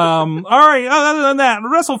 All right. Other than that,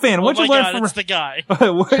 WrestleFan, what'd you learn from? It's the guy.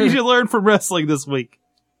 What did you learn from wrestling this week?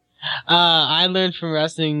 I learned from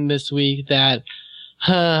wrestling this week that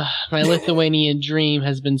My Lithuanian dream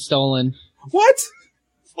has been stolen. What?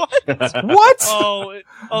 What? What?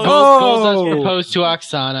 Goldust proposed to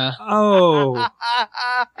Oksana. Oh.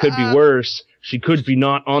 Could be worse. She could be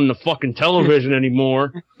not on the fucking television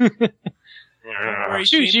anymore.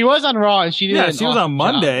 Shoot, she was on Raw and she did. Yeah, she was on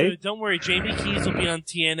Monday. Don't worry, Jamie Keys will be on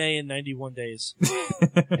TNA in 91 days.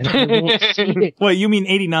 Wait, you mean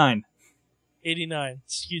 89? 89.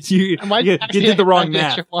 Excuse me. You did the wrong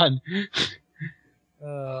math.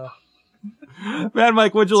 Mad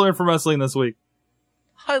Mike, what'd you learn from wrestling this week?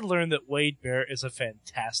 I learned that Wade Barrett is a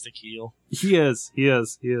fantastic heel. He is. He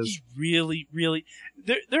really, really.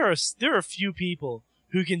 There are a few people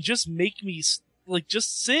who can just make me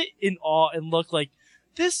just sit in awe and look like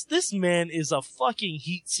this man is a fucking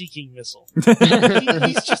heat-seeking missile.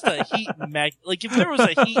 He's just a heat mag. Like if there was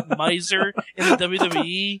a heat miser in the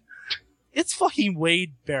WWE, it's fucking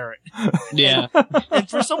Wade Barrett. Yeah. And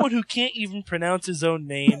for someone who can't even pronounce his own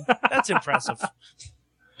name, that's impressive.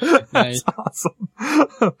 Nice. Awesome.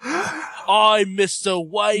 I'm Mr.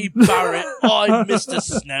 Wade Barrett. I'm Mr.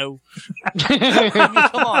 Snow. I mean,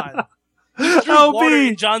 come on. He threw water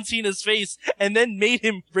in John Cena's face and then made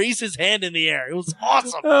him raise his hand in the air. It was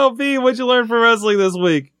awesome. LB, what'd you learn from wrestling this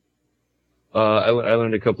week? I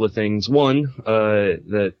learned a couple of things. One,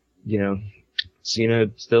 that, Cena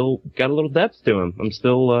still got a little depth to him.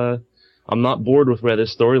 I'm not bored with where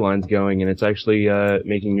this storyline's going, and it's actually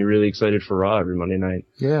making me really excited for Raw every Monday night.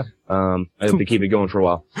 Yeah. I hope to keep it going for a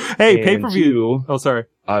while. Hey, pay-per-view. Oh, sorry.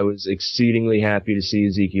 I was exceedingly happy to see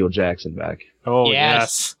Ezekiel Jackson back. Oh,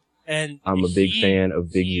 yes. And I'm a big fan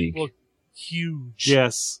of Big Zeke. Looked huge.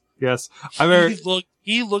 Yes.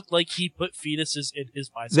 He looked like he put fetuses in his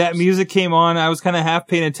biceps. That music came on. I was kind of half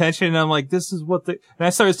paying attention, and I'm like, "This is what they." And I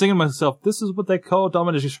started singing to myself, "This is what they call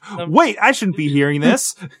domination." Wait, I shouldn't be hearing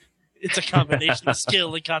this. It's a combination of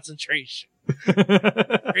skill and concentration.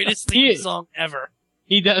 Greatest theme song ever.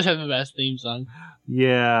 He does have the best theme song.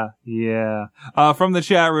 Yeah. From the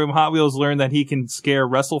chat room, Hot Wheels learned that he can scare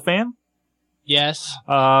WrestleFan. Yes.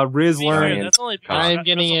 Riz learned. That's only because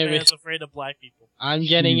WrestleFan's afraid of black people. I'm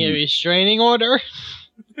getting a restraining order.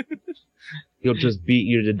 He'll just beat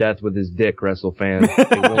you to death with his dick, WrestleFan.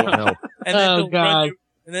 It won't help.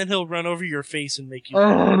 And then he'll run over your face and make you.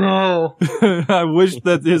 Oh no! I wish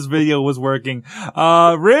that his video was working.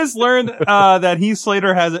 Riz learned that Heath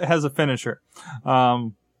Slater has a finisher.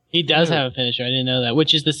 He does have a finisher. I didn't know that,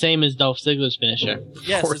 which is the same as Dolph Ziggler's finisher.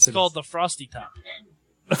 Yes, it's called the Frosty Top.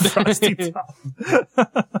 Frosty Top.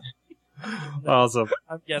 Awesome.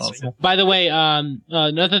 I'm guessing. Awesome. By the way,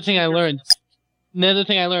 another thing I learned.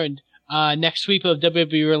 Next sweep of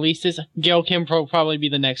WWE releases, Gail Kim will probably be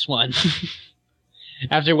the next one.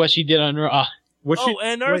 After what she did on Raw.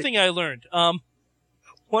 And another thing I learned. One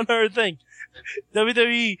other thing.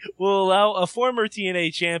 WWE will allow a former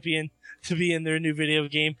TNA champion to be in their new video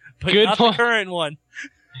game, but not the current one.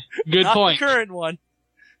 Good point. The current one.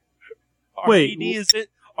 Wait.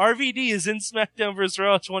 RVD is in SmackDown vs.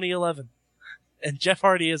 Raw 2011. And Jeff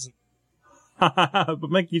Hardy isn't. But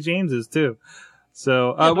Mickey James is too.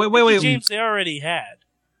 So, wait. Mickey James they already had.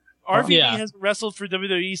 RVD hasn't wrestled for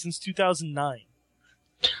WWE since 2009.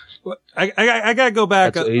 I gotta go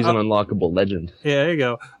back. He's an unlockable legend. Yeah, there you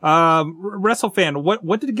go. WrestleFan,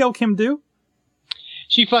 what did Gail Kim do?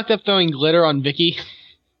 She fucked up throwing glitter on Vicky.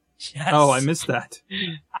 Yes. Oh, I missed that.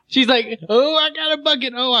 She's like, "Oh, I got a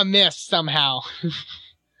bucket. Oh, I missed somehow."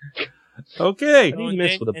 Okay. He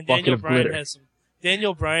missed with a bucket of glitter.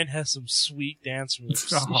 Daniel Bryan has some sweet dance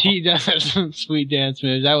moves. Oh. She does have some sweet dance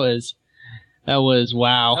moves. That was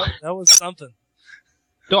wow. That was something.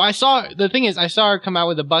 Though I saw her come out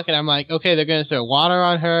with a bucket. I'm like, okay, they're gonna throw water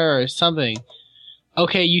on her or something.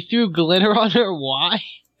 Okay, you threw glitter on her. Why?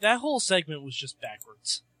 That whole segment was just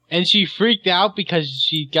backwards. And she freaked out because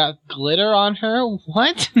she got glitter on her?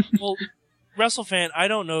 What? Well, WrestleFan, I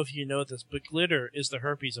don't know if you know this, but glitter is the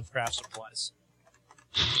herpes of craft supplies.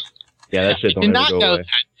 Yeah, that shit don't ever go away.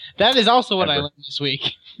 That is also what I learned this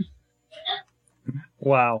week.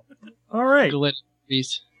 Wow. All right. Glitter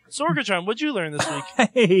herpes. Sorgatron, what'd you learn this week?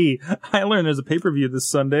 Hey, I learned there's a pay-per-view this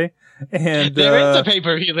Sunday. And there is a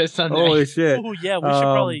pay-per-view this Sunday. Holy shit. Oh, yeah, we should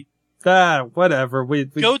probably... whatever. We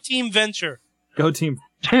Go Team Venture. Go Team.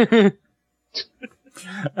 And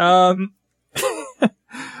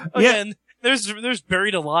there's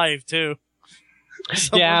Buried Alive, too.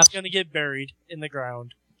 Someone's gonna get buried in the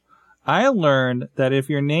ground. I learned that if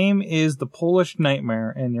your name is the Polish Nightmare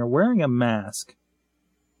and you're wearing a mask,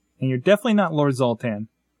 and you're definitely not Lord Zoltan,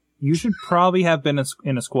 you should probably have been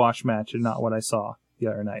in a squash match and not what I saw the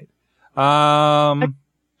other night.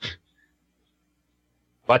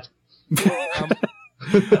 What?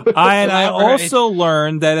 I also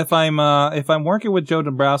learned that if I'm working with Joe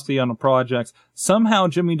Dombrowski on a project, somehow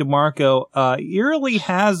Jimmy DeMarco eerily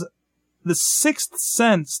has the sixth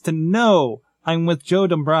sense to know I'm with Joe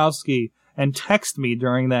Dombrowski and text me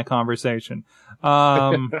during that conversation.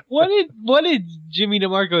 What did Jimmy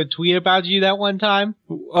DeMarco tweet about you that one time?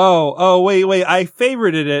 Wait, I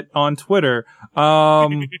favorited it on Twitter.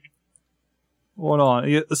 Hold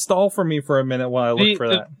on. Stall for me for a minute while I look for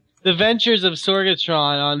that. The ventures of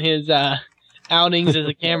Sorgatron on his outings as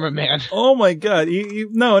a cameraman. Oh my god.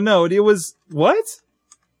 No, it was what?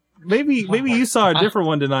 Maybe you saw a different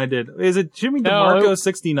one than I did. Is it Jimmy DeMarco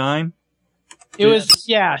 69? It was,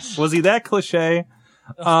 yes. Was he that cliche?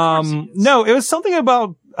 No, it was something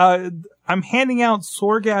about I'm handing out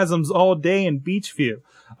sorgasms all day in Beachview.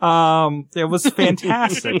 It was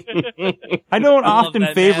fantastic. I don't often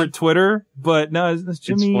favorite Twitter, but no, it's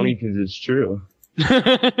Jimmy. It's funny because it's true.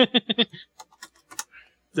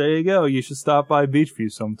 There you go. You should stop by Beachview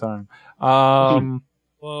sometime. I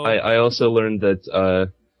also learned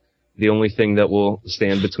that the only thing that will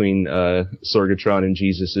stand between Sorgatron and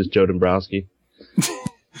Jesus is Joe Dombrowski.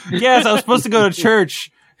 Yes, I was supposed to go to church,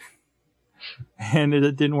 and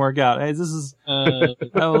it didn't work out. Hey, this is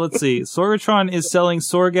let's see. Sorgatron is selling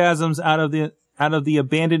sorgasms out of the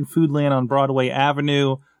abandoned food land on Broadway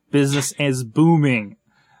Avenue. Business is booming.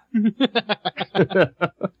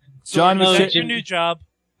 Your new job.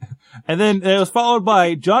 And then it was followed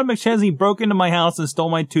by John McChesney broke into my house and stole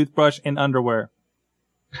my toothbrush and underwear.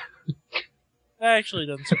 That actually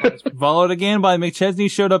doesn't surprise me. Followed again by McChesney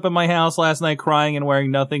showed up at my house last night crying and wearing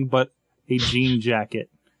nothing but a jean jacket.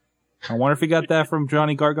 I wonder if he got that from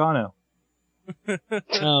Johnny Gargano.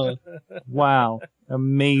 Oh. Wow.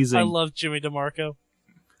 Amazing. I love Jimmy DeMarco.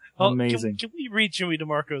 Amazing. Can we read Jimmy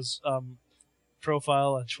DeMarco's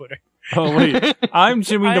profile on Twitter? Oh, wait. I'm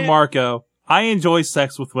Jimmy DeMarco. I enjoy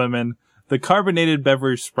sex with women, the carbonated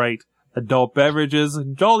beverage Sprite, adult beverages,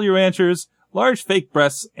 Jolly Ranchers, large fake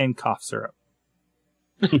breasts, and cough syrup.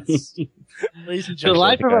 Ladies and The gentlemen,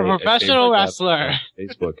 life of a professional wrestler.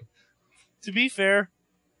 Facebook. to be fair,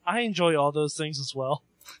 I enjoy all those things as well.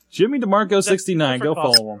 Jimmy DeMarco 69. Go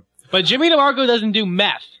follow him. But Jimmy DeMarco doesn't do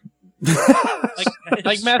meth.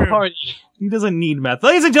 like meth party. He doesn't need meth.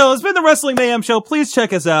 Ladies and gentlemen, it's been the Wrestling Mayhem Show. Please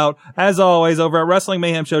check us out, as always, over at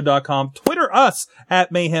WrestlingMayhemShow.com. Twitter us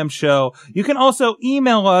at Mayhem Show. You can also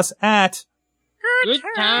email us at Good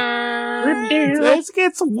time. It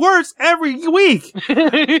gets worse every week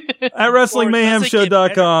at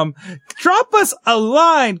WrestlingMayhemShow.com. Drop us a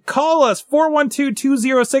line. Call us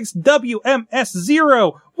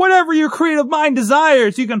 412-206-WMS0. Whatever your creative mind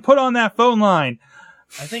desires, you can put on that phone line.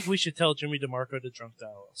 I think we should tell Jimmy DeMarco to drunk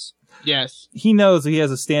dial us. Yes. He knows he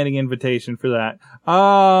has a standing invitation for that.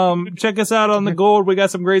 Check us out on the Gold. We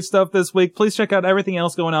got some great stuff this week. Please check out everything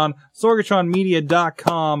else going on.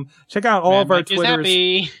 SorgatronMedia.com. Check out all of our Twitters.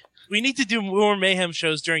 We need to do more Mayhem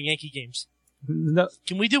shows during Yankee games. No.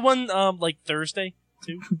 Can we do one, like Thursday,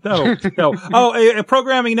 too? No. Oh, a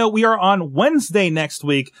programming note. We are on Wednesday next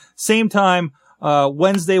week. Same time.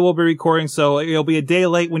 Wednesday we'll be recording, so it'll be a day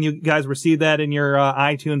late when you guys receive that in your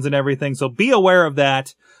iTunes and everything. So be aware of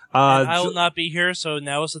that. I will not be here, so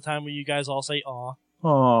now is the time when you guys all say "aw."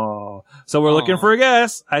 Oh, so we're looking for a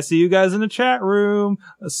guest. I see you guys in the chat room.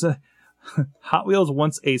 Hot Wheels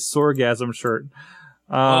wants a Sorgasm shirt.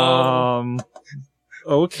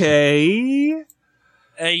 Okay.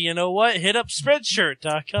 Hey, you know what? Hit up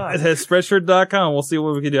Spreadshirt.com. Spreadshirt.com. We'll see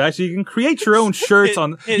what we can do. Actually, you can create your own shirts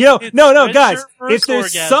on. No, guys. If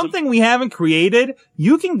there's something we haven't created,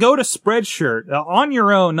 you can go to Spreadshirt on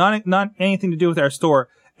your own, not anything to do with our store.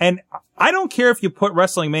 And I don't care if you put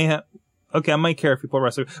Wrestling Mayhem. Okay, I might care if you put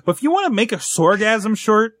Wrestling, but if you want to make a Sorgasm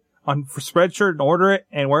shirt for Spreadshirt and order it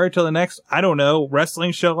and wear it till the next, I don't know,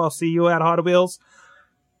 wrestling show, I'll see you at Hot Wheels.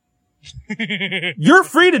 You're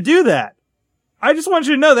free to do that. I just want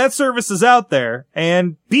you to know that service is out there,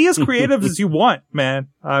 and be as creative as you want, man.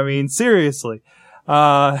 I mean, seriously.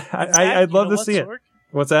 I'd love to see it.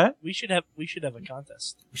 What's that? We should have a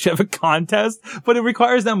contest. We should have a contest, but it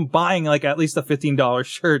requires them buying like at least a $15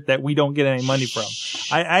 shirt that we don't get any money from.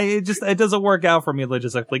 It doesn't work out for me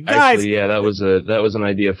logistically. Guys. Actually, yeah, that was an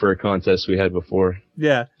idea for a contest we had before.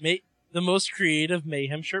 Yeah. The most creative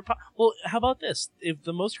Mayhem shirt. Well, how about this? If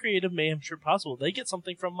the most creative Mayhem shirt possible, they get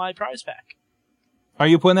something from my prize pack. Are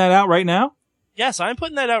you putting that out right now? Yes, I'm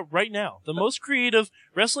putting that out right now. The most creative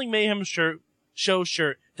Wrestling Mayhem show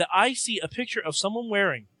shirt that I see a picture of someone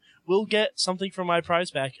wearing will get something from my prize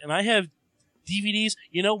pack. And I have DVDs.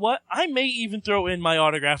 You know what? I may even throw in my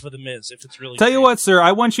autograph of The Miz if it's really Tell you what, sir,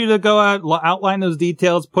 I want you to go out, outline those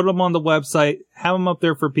details, put them on the website, have them up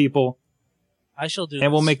there for people. I shall do this.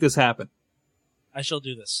 And we'll make this happen. I shall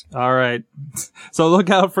do this. All right. So look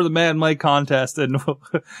out for the Mad Mike contest and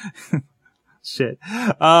shit.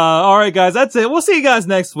 All right, guys. That's it. We'll see you guys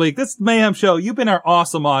next week. This is Mayhem Show. You've been our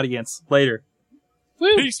awesome audience. Later.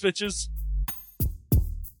 Woo. Peace, bitches.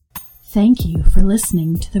 Thank you for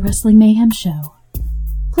listening to the Wrestling Mayhem Show.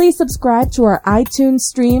 Please subscribe to our iTunes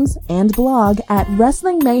streams and blog at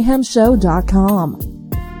WrestlingMayhemShow.com.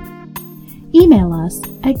 Email us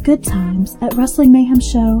at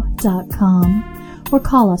goodtimes@WrestlingMayhemShow.com or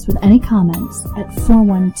call us with any comments at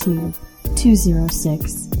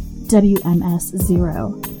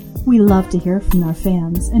 412-206-WMS0. We love to hear from our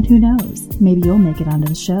fans, and who knows, maybe you'll make it onto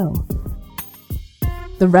the show.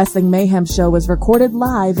 The Wrestling Mayhem Show was recorded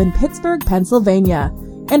live in Pittsburgh, Pennsylvania,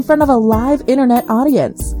 in front of a live internet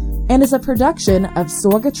audience, and is a production of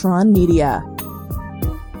Sorgatron Media.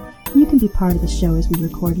 You can be part of the show as we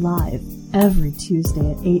record live every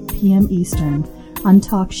Tuesday at 8 p.m. Eastern on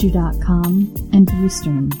TalkShoe.com and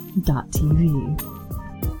Viewstream.tv.